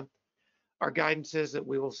past month. Our guidance is that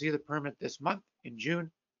we will see the permit this month in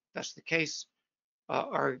June. That's the case.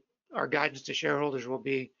 Our guidance to shareholders will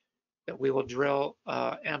be that we will drill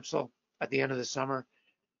AMSL at the end of the summer.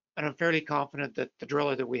 And I'm fairly confident that the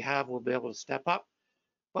driller that we have will be able to step up,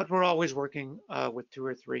 but we're always working with 2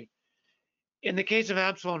 or 3. In the case of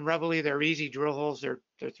AMSL and Reveille, they're easy drill holes. They're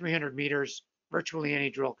 300 meters. Virtually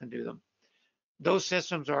any drill can do them. Those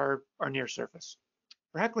systems are near surface.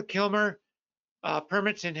 For Hecla-Kilmer,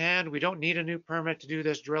 permits in hand. We don't need a new permit to do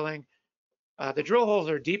this drilling. The drill holes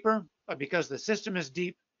are deeper because the system is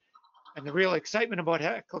deep. And the real excitement about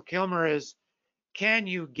Hecla-Kilmer is, can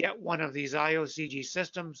you get one of these IOCG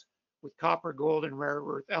systems with copper, gold, and rare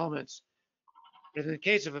earth elements? In the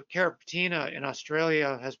case of Carrapateena in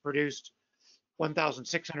Australia, has produced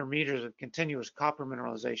 1,600 meters of continuous copper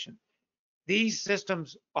mineralization. These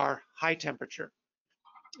systems are high temperature,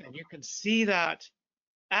 and you can see that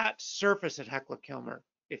at surface at Hecla-Kilmer.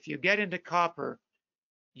 If you get into copper,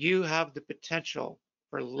 you have the potential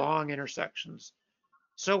for long intersections.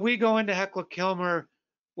 So we go into Hecla-Kilmer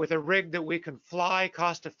with a rig that we can fly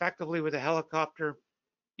cost effectively with a helicopter,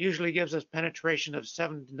 usually gives us penetration of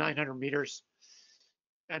 700 to 900 meters.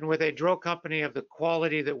 And with a drill company of the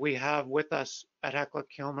quality that we have with us at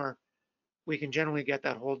Hecla-Kilmer, we can generally get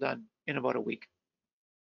that hole done in about a week.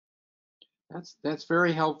 That's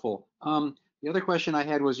very helpful. The other question I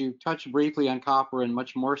had was, you touched briefly on copper and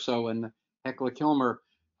much more so in Hecla-Kilmer.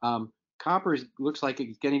 Copper looks like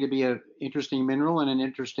it's getting to be an interesting mineral and an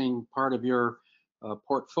interesting part of your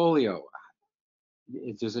portfolio.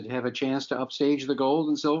 Does it have a chance to upstage the gold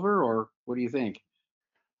and silver, or what do you think?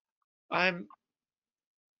 I'm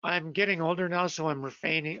getting older now, so I'm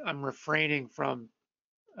refraining from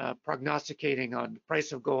prognosticating on the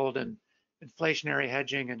price of gold and inflationary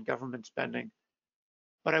hedging and government spending.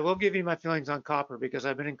 But I will give you my feelings on copper, because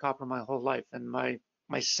I've been in copper my whole life. And my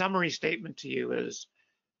summary statement to you is,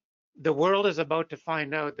 the world is about to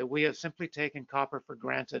find out that we have simply taken copper for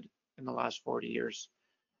granted in the last 40 years.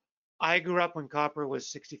 I grew up when copper was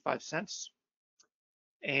 65 cents.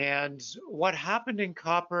 And what happened in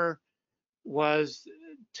copper was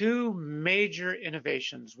 2 major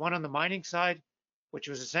innovations. One on the mining side, which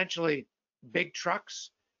was essentially big trucks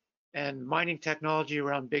and mining technology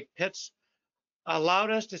around big pits, allowed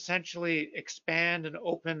us to essentially expand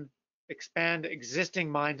existing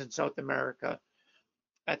mines in South America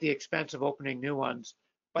at the expense of opening new ones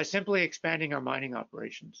by simply expanding our mining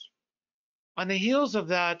operations. On the heels of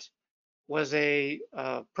that was a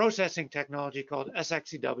processing technology called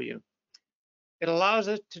SX.V. It allows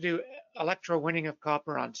us to do electrowinning of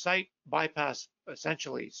copper on site, bypass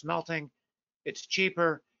essentially smelting. It's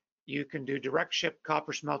cheaper. You can do direct ship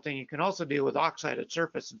copper smelting. You can also deal with oxide at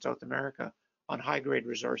surface in South America on high-grade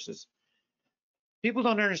resources. People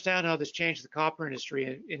don't understand how this changed the copper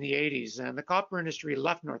industry in the 80s, and the copper industry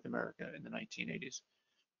left North America in the 1980s.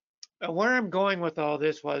 Where I'm going with all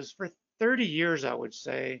this was, for 30 years, I would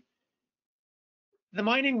say, the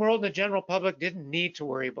mining world and the general public didn't need to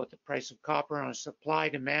worry about the price of copper on a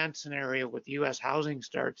supply-demand scenario with US housing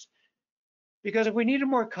starts, because if we needed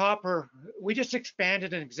more copper, we just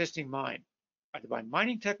expanded an existing mine, either by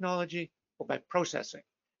mining technology or by processing.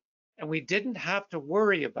 And we didn't have to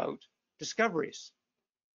worry about discoveries.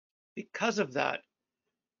 Because of that,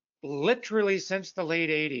 literally since the late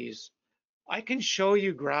 80s, I can show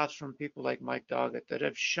you graphs from people like Mike Doggett that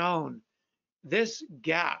have shown this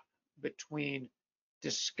gap between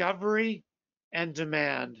discovery and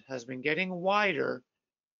demand has been getting wider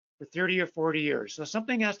for 30 or 40 years. So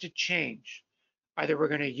something has to change. Either we're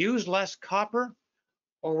going to use less copper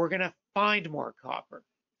or we're going to find more copper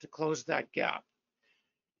to close that gap.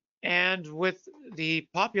 And with the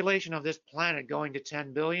population of this planet going to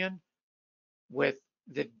 10 billion, with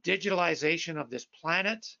the digitalization of this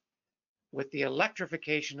planet, with the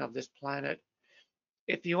electrification of this planet,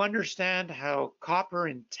 if you understand how copper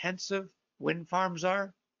intensive wind farms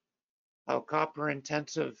are, how copper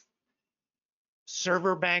intensive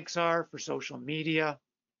server banks are for social media,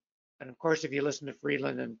 and of course, if you listen to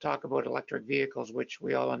Friedland and talk about electric vehicles, which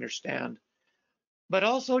we all understand, but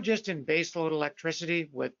also just in baseload electricity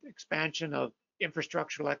with expansion of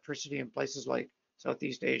infrastructure electricity in places like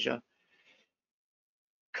Southeast Asia,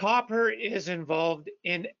 copper is involved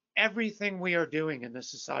in everything we are doing in this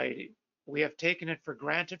society. We have taken it for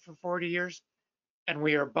granted for 40 years, and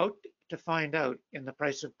we are about to find out in the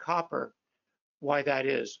price of copper why that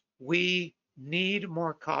is. We need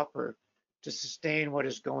more copper to sustain what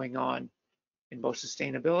is going on in both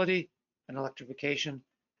sustainability and electrification,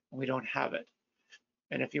 and we don't have it.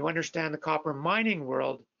 And if you understand the copper mining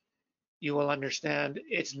world, you will understand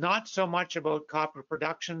it's not so much about copper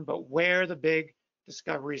production, but where the big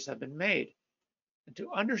discoveries have been made. And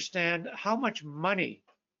to understand how much money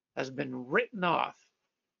has been written off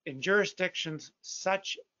in jurisdictions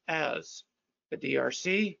such as the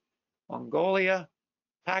DRC, Mongolia,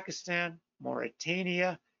 Pakistan,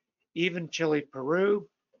 Mauritania, even Chile, Peru,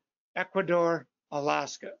 Ecuador,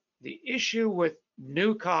 Alaska. The issue with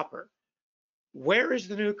new copper, where is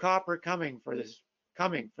the new copper coming for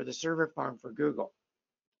the server farm for Google?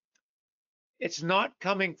 It's not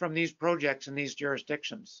coming from these projects in these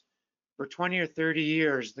jurisdictions. For 20 or 30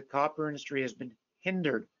 years, the copper industry has been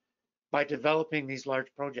hindered by developing these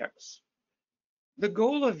large projects. The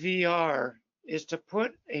goal of VR is to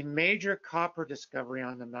put a major copper discovery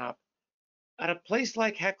on the map at a place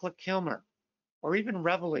like Hecla-Kilmer, or even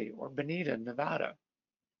Reveille or Bonita, Nevada.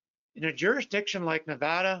 In a jurisdiction like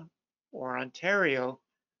Nevada or Ontario,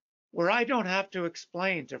 where I don't have to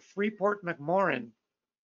explain to Freeport-McMoRan,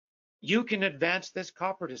 you can advance this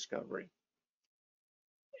copper discovery.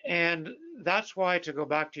 And that's why, to go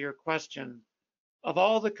back to your question, of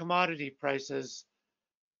all the commodity prices,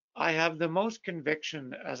 I have the most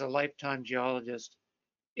conviction as a lifetime geologist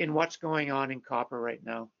in what's going on in copper right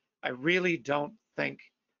now. I really don't think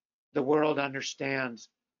the world understands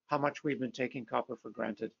how much we've been taking copper for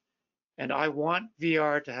granted. And I want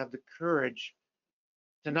VR to have the courage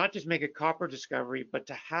to not just make a copper discovery, but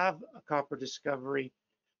to have a copper discovery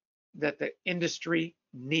that the industry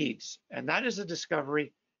needs. And that is a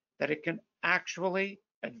discovery that it can actually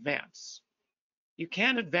advance. You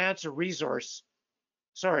can't advance a resource.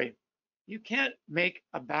 Sorry, you can't make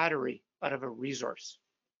a battery out of a resource.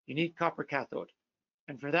 You need copper cathode.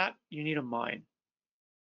 And for that, you need a mine.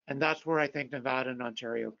 And that's where I think Nevada and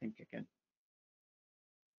Ontario can kick in.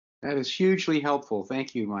 That is hugely helpful.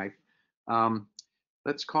 Thank you, Mike.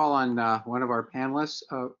 Let's call on one of our panelists.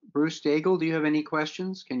 Bruce Daigle, do you have any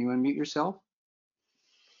questions? Can you unmute yourself?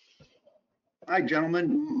 Hi,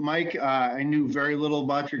 gentlemen. Mike, I knew very little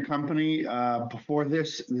about your company before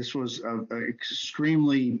this. This was an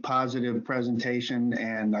extremely positive presentation,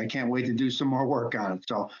 and I can't wait to do some more work on it.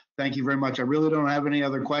 So thank you very much. I really don't have any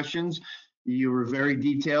other questions. You were very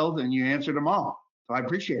detailed, and you answered them all. So I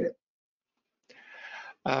appreciate it.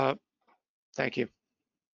 Thank you.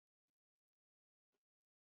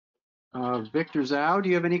 Victor Zhao, do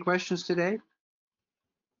you have any questions today?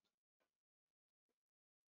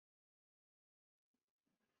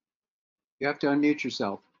 You have to unmute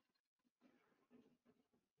yourself.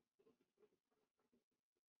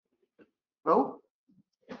 Hello?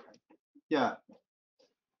 Yeah.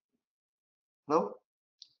 Hello?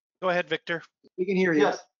 Go ahead, Victor. We can hear you.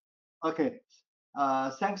 Yes. Okay.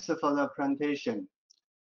 Thanks for the presentation.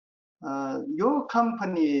 Your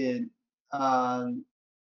company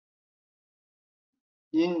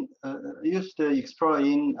used to explore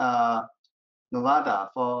in Nevada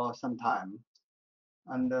for some time.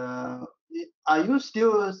 And are you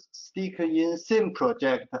still stick in same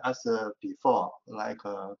project as before, like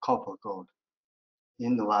copper gold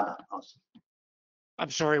in Nevada also? I'm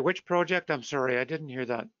sorry, which project? I'm sorry, I didn't hear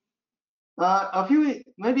that. A few,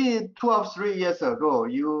 maybe 2 or 3 years ago,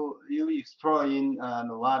 you explore in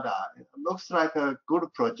Nevada. It looks like a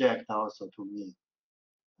good project also to me.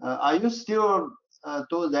 Are you still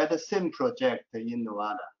do that same project in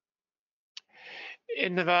Nevada?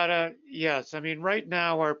 In Nevada, yes. I mean, right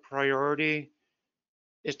now our priority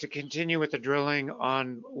is to continue with the drilling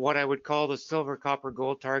on what I would call the silver, copper,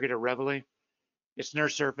 gold target at Reveille. It's near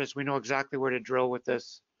surface. We know exactly where to drill with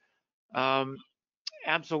this.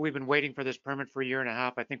 AMSL, we've been waiting for this permit for a year and a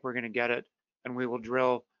half. I think we're going to get it, and we will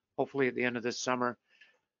drill hopefully at the end of this summer.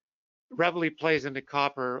 Reveille plays into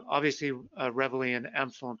copper. Obviously, Reveille and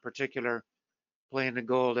AMSL in particular play into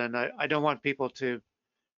gold. And I don't want people to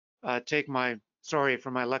take my sorry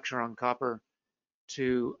for my lecture on copper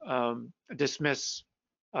to dismiss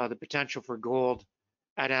the potential for gold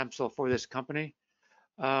at AMSL for this company.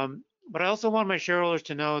 But I also want my shareholders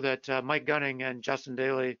to know that Mike Gunning and Justin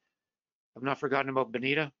Daly have not forgotten about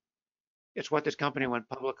Bonita. It's what this company went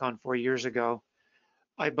public on 4 years ago.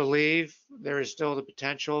 I believe there is still the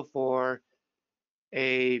potential for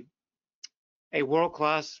a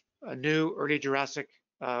world-class, a new early Jurassic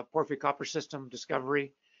porphyry copper system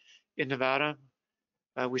discovery in Nevada.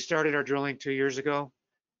 We started our drilling 2 years ago.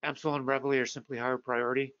 AMSL and Reveille are simply higher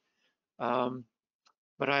priority.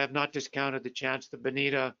 But I have not discounted the chance that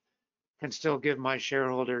Bonita can still give my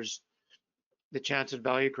shareholders the chance at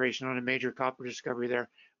value creation on a major copper discovery there.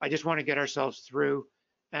 I just want to get ourselves through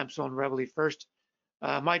AMSL and Reveille first.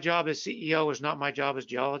 My job as CEO is not my job as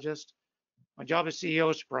geologist. My job as CEO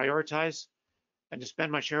is to prioritize and to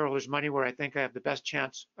spend my shareholders' money where I think I have the best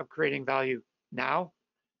chance of creating value now.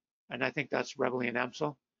 And I think that's Reveille and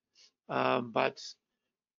AMSL. But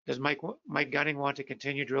does Mike Gunning want to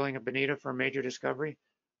continue drilling at Bonita for a major discovery?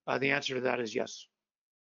 The answer to that is yes.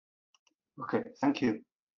 Okay, thank you.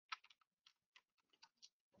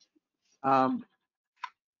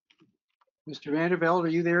 Mr. Vandervelde, are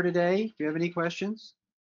you there today? Do you have any questions?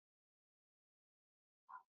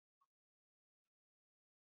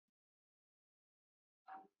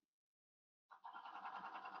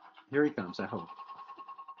 Here he comes, I hope.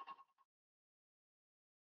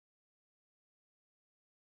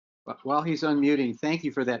 While he's unmuting, thank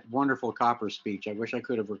you for that wonderful copper speech. I wish I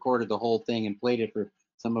could have recorded the whole thing and played it for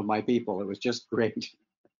some of my people. It was just great.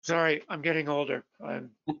 Sorry, I'm getting older.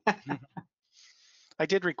 I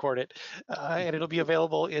did record it, and it'll be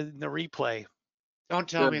available in the replay. Don't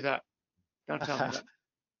tell me that. Don't tell me that. I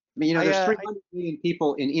mean, you know, there's 300 million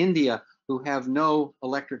people in India who have no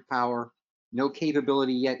electric power, no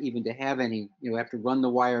capability yet even to have any, you know, have to run the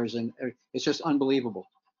wires, and it's just unbelievable.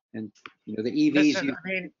 And, you know, the EVs use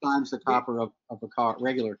 3 times the copper of a car,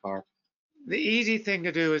 regular car. The easy thing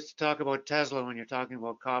to do is to talk about Tesla when you're talking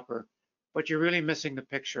about copper, but you're really missing the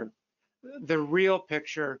picture. The real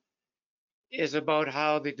picture is about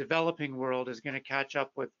how the developing world is going to catch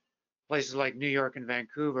up with places like New York and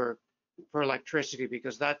Vancouver for electricity,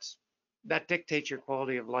 because that dictates your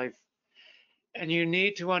quality of life. And you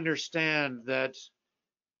need to understand that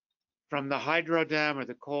from the hydro dam or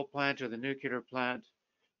the coal plant or the nuclear plant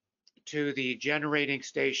to the generating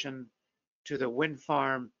station, to the wind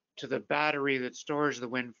farm, to the battery that stores the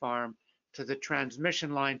wind farm, to the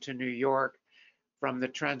transmission line to New York, from the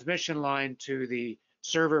transmission line to the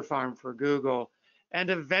server farm for Google, and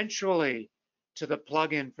eventually to the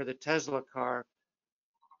plug-in for the Tesla car,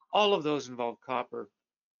 all of those involve copper.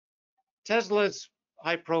 Tesla's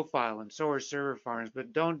high profile and so are server farms,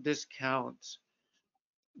 but don't discount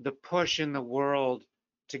the push in the world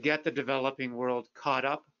to get the developing world caught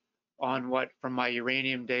up on what, from my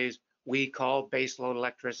uranium days, we call baseload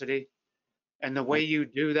electricity. And the way you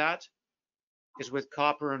do that is with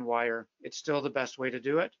copper and wire. It's still the best way to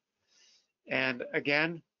do it. And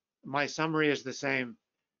again, my summary is the same.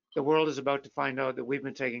 The world is about to find out that we've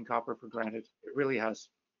been taking copper for granted. It really has.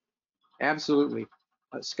 Absolutely.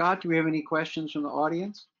 Scott, do we have any questions from the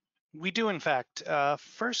audience? We do, in fact.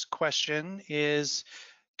 First question is,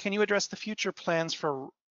 can you address the future plans for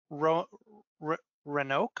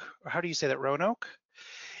Roanoke? Or how do you say that, Roanoke?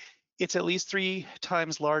 It's at least 3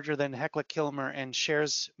 times larger than Hecla-Kilmer and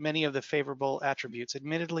shares many of the favorable attributes.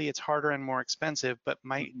 Admittedly, it's harder and more expensive, but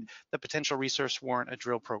might the potential resource warrant a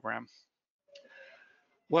drill program?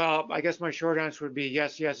 Well, I guess my short answer would be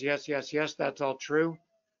yes, yes, yes, yes, yes. That's all true.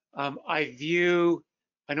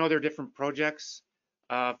 I know there are different projects.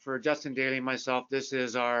 For Justin Daly and myself, this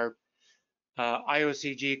is our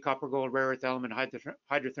IOCG copper gold rare earth element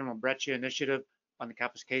hydrothermal breccia initiative on the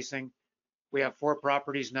Kappas casing. We have 4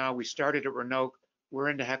 properties now. We started at Roanoke. We're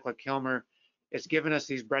into Hecla-Kilmer. It's given us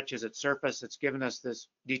these breccias at surface. It's given us this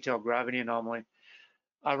detailed gravity anomaly.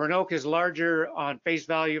 Roanoke is larger on face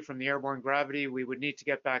value from the airborne gravity. We would need to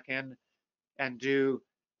get back in and do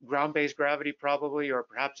ground-based gravity probably, or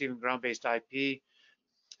perhaps even ground-based IP.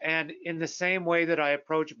 And in the same way that I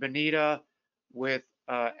approach Bonita with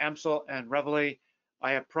AMSL and Reveille,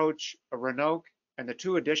 I approach Roanoke and the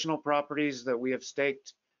 2 additional properties that we have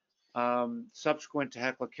staked subsequent to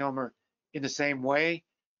Hecla-Kilmer in the same way.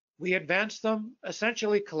 We advance them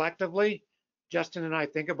essentially collectively. Justin and I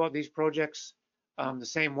think about these projects the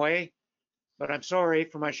same way. But I'm sorry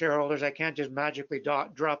for my shareholders, I can't just magically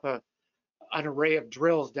drop an array of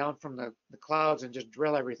drills down from the clouds and just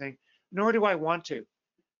drill everything, nor do I want to.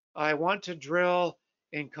 I want to drill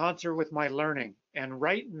in concert with my learning. And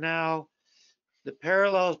right now, the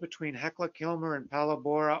parallels between Hecla Kilmer and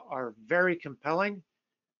Palabora are very compelling.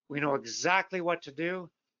 We know exactly what to do,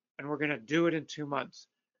 and we're going to do it in 2 months.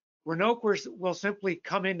 Roanoke will simply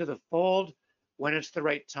come into the fold when it's the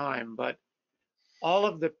right time, but all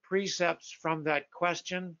of the precepts from that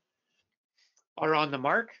question are on the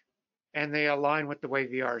mark, and they align with the way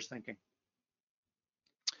VR is thinking.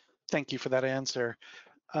 Thank you for that answer.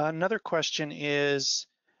 Another question is,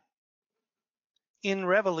 in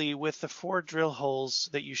Reveille, with the 4 drill holes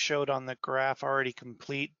that you showed on the graph already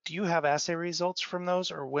complete, do you have assay results from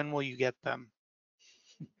those, or when will you get them?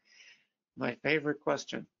 My favorite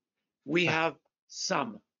question. We have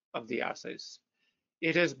some of the assays.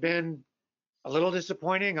 It has been a little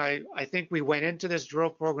disappointing. I think we went into this drill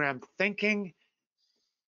program thinking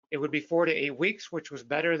it would be 4 to 8 weeks, which was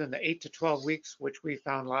better than the 8 to 12 weeks, which we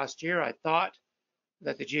found last year. I thought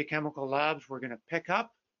that the geochemical labs were going to pick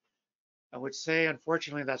up. I would say,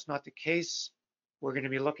 unfortunately, that's not the case. We're going to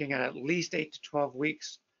be looking at least 8 to 12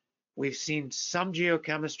 weeks. We've seen some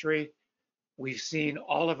geochemistry. We've seen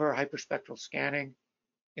all of our hyperspectral scanning.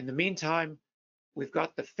 In the meantime, we've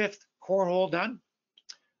got the 5th core hole done.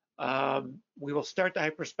 We will start the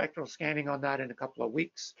hyperspectral scanning on that in a couple of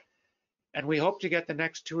weeks. And we hope to get the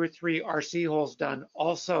next 2 or 3 RC holes done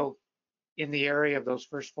also in the area of those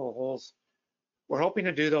first 4 holes. We're hoping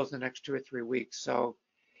to do those in the next 2 or 3 weeks. So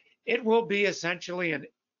it will be essentially an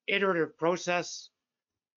iterative process.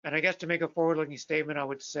 And I guess to make a forward-looking statement, I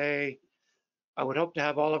would say I would hope to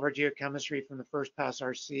have all of our geochemistry from the first pass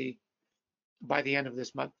RC by the end of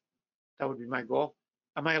this month. That would be my goal.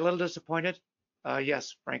 Am I a little disappointed?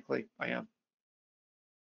 Yes, frankly, I am.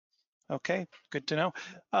 Okay, good to know.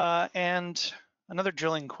 And another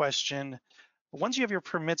drilling question. Once you have your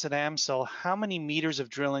permits at AMSL, how many meters of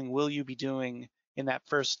drilling will you be doing in that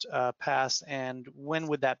first pass, and when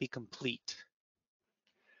would that be complete?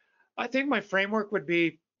 I think my framework would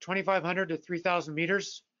be 2,500 to 3,000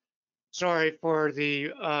 meters. Sorry for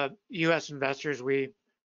the US investors.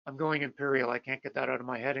 I'm going imperial. I can't get that out of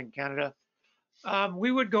my head in Canada.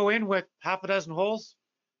 We would go in with half a dozen holes,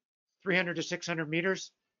 300 to 600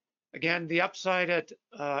 meters. Again, the upside at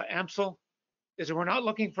AMSL is that we're not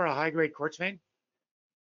looking for a high-grade quartz vein.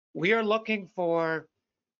 We are looking for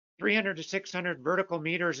 300 to 600 vertical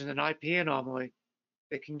meters in an IP anomaly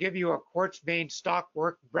that can give you a quartz vein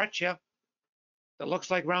stockwork breccia that looks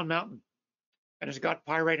like Round Mountain and has got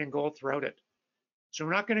pyrite and gold throughout it. So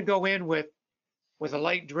we're not going to go in with a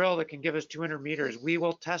light drill that can give us 200 meters. We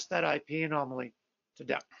will test that IP anomaly to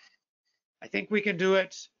depth. I think we can do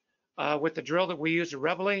it with the drill that we use at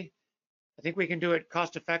Reveille. I think we can do it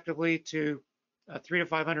cost effectively to 300 to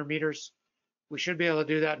 500 meters. We should be able to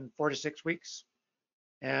do that in 4 to 6 weeks.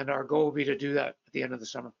 And our goal will be to do that at the end of the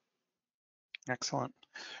summer. Excellent.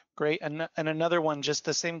 Great. And another one, just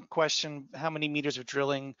the same question, how many meters of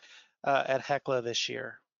drilling at Hecla this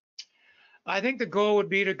year? I think the goal would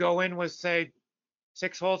be to go in with, say,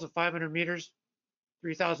 6 holes of 500 meters,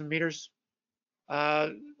 3,000 meters.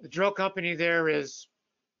 The drill company there is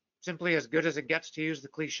simply as good as it gets, to use the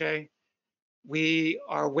cliche. We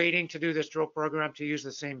are waiting to do this drill program to use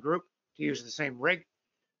the same group, to use the same rig.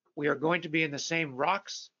 We are going to be in the same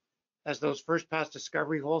rocks as those first pass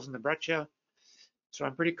discovery holes in the breccia. So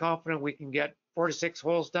I'm pretty confident we can get 4 to 6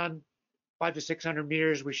 holes done, 500 to 600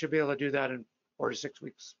 meters. We should be able to do that in 4 to 6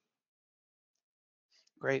 weeks.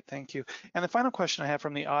 Great, thank you. And the final question I have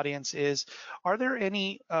from the audience is, are there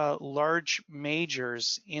any large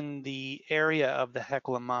majors in the area of the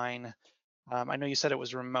Hecla mine? I know you said it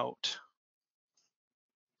was remote.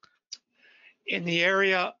 In the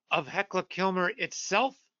area of Hecla Kilmer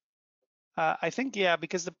itself? I think, yeah,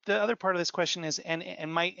 because the other part of this question is,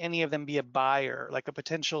 and might any of them be a buyer, like a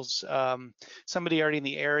potential somebody already in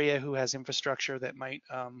the area who has infrastructure that might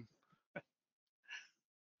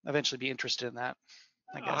eventually be interested in that,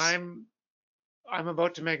 I guess. I'm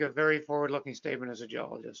about to make a very forward-looking statement as a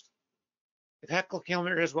geologist. If Hecla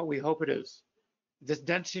Kilmer is what we hope it is, this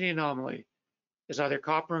density anomaly is either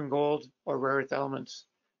copper and gold or rare earth elements.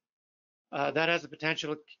 That has the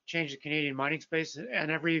potential to change the Canadian mining space, and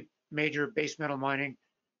every major base metal mining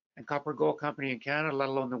and copper gold company in Canada, let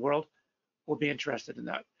alone the world, will be interested in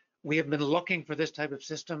that. We have been looking for this type of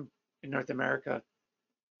system in North America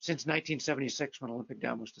since 1976 when Olympic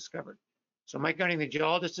Dam was discovered. So Mike Gunning, the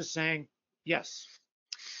geologist, is saying yes.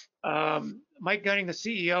 Mike Gunning, the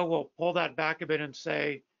CEO, will pull that back a bit and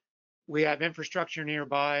say, we have infrastructure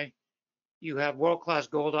nearby. You have world-class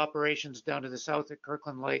gold operations down to the south at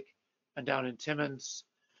Kirkland Lake and down in Timmins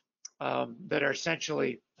that are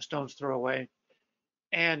essentially a stone's throw away.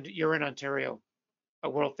 And you're in Ontario, a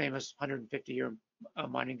world-famous 150-year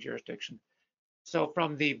mining jurisdiction. So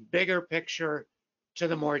from the bigger picture to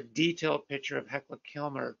the more detailed picture of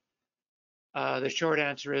Hecla-Kilmer, the short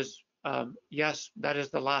answer is yes, that is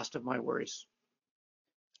the last of my worries.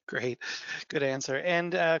 Great, good answer.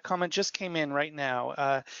 And a comment just came in right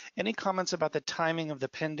now. Any comments about the timing of the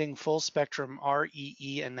pending full spectrum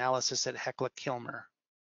REE analysis at Hecla-Kilmer?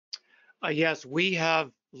 Yes, we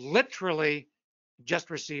have literally just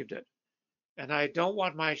received it. And I don't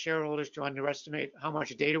want my shareholders to underestimate how much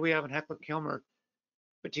data we have in Hecla-Kilmer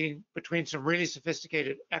between some really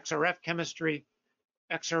sophisticated XRF chemistry,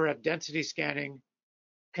 XRF density scanning,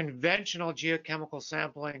 conventional geochemical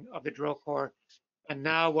sampling of the drill core. And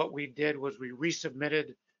now what we did was we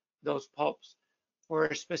resubmitted those pulps for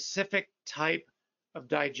a specific type of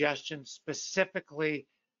digestion, specifically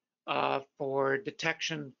for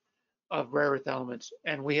detection of rare earth elements.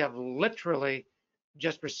 And we have literally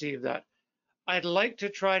just received that. I'd like to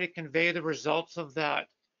try to convey the results of that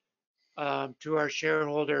to our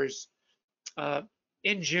shareholders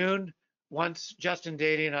in June, once Justin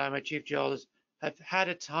Dady and I, my chief geologist, have had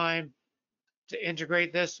a time to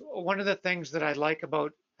integrate this. One of the things that I like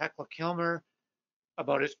about Hecla-Kilmer,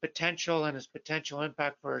 about its potential and its potential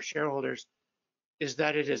impact for our shareholders, is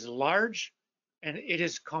that it is large and it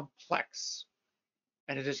is complex.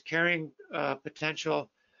 And it is carrying potential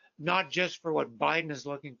not just for what Biden is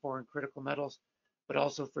looking for in critical metals, but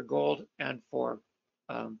also for gold and for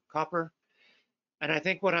copper. And I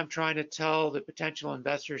think what I'm trying to tell the potential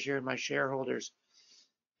investors here and my shareholders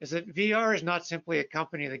is that VR is not simply a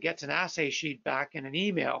company that gets an assay sheet back in an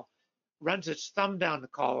email, runs its thumb down the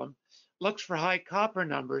column, looks for high copper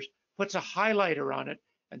numbers, puts a highlighter on it,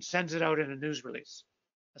 and sends it out in a news release.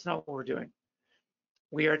 That's not what we're doing.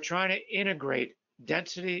 We are trying to integrate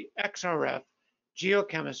density, XRF,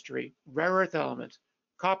 geochemistry, rare earth elements,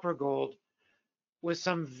 copper, gold, with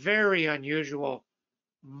some very unusual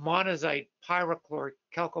monazite, pyrochloric,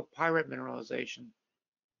 chalcopyrite mineralization.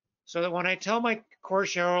 So that when I tell my core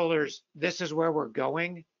shareholders this is where we're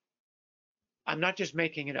going, I'm not just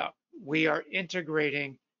making it up. We are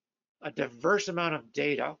integrating a diverse amount of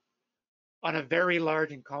data on a very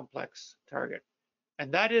large and complex target.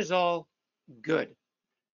 And that is all good.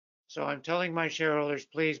 So I'm telling my shareholders,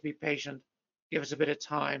 please be patient, give us a bit of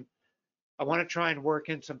time. I want to try and work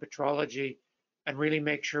in some petrology and really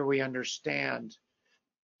make sure we understand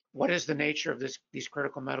what is the nature of these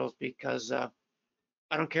critical metals, because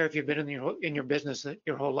I don't care if you've been in your business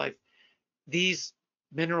your whole life. These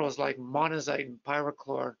minerals like monazite and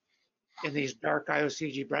pyrochlore in these dark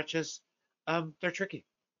IOCG breccias, they're tricky.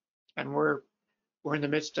 And we're in the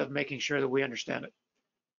midst of making sure that we understand it.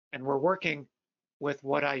 And we're working with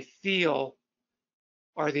what I feel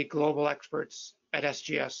are the global experts at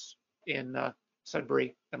SGS in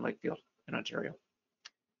Sudbury and Lakefield in Ontario.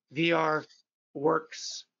 VR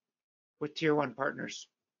works with tier 1 partners.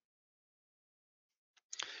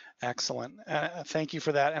 Excellent. Thank you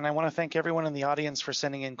for that. And I want to thank everyone in the audience for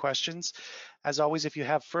sending in questions. As always, if you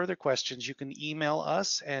have further questions, you can email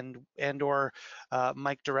us and or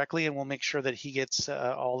Mike directly, and we'll make sure that he gets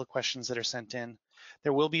all the questions that are sent in.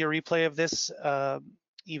 There will be a replay of this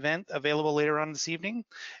event available later on this evening,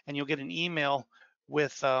 and you'll get an email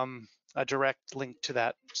with a direct link to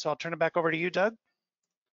that. So I'll turn it back over to you, Doug.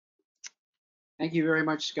 Thank you very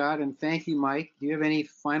much, Scott, and thank you, Mike. Do you have any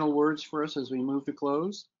final words for us as we move to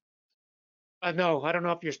close? No, I don't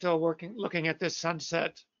know if you're still looking at this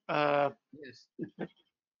sunset. Yes.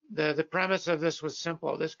 The premise of this was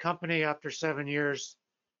simple. This company, after 7 years,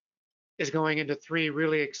 is going into 3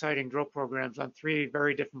 really exciting drill programs on 3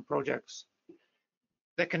 very different projects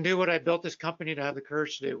that can do what I built this company to have the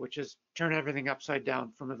courage to do, which is turn everything upside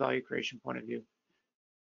down from a value creation point of view.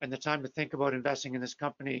 And the time to think about investing in this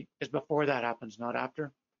company is before that happens, not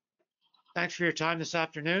after. Thanks for your time this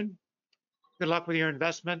afternoon. Good luck with your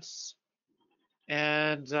investments.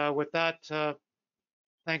 And with that,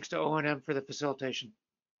 thanks to O&M for the facilitation.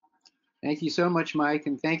 Thank you so much, Mike,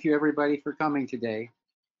 and thank you everybody for coming today.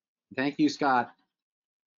 Thank you, Scott.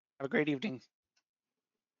 Have a great evening.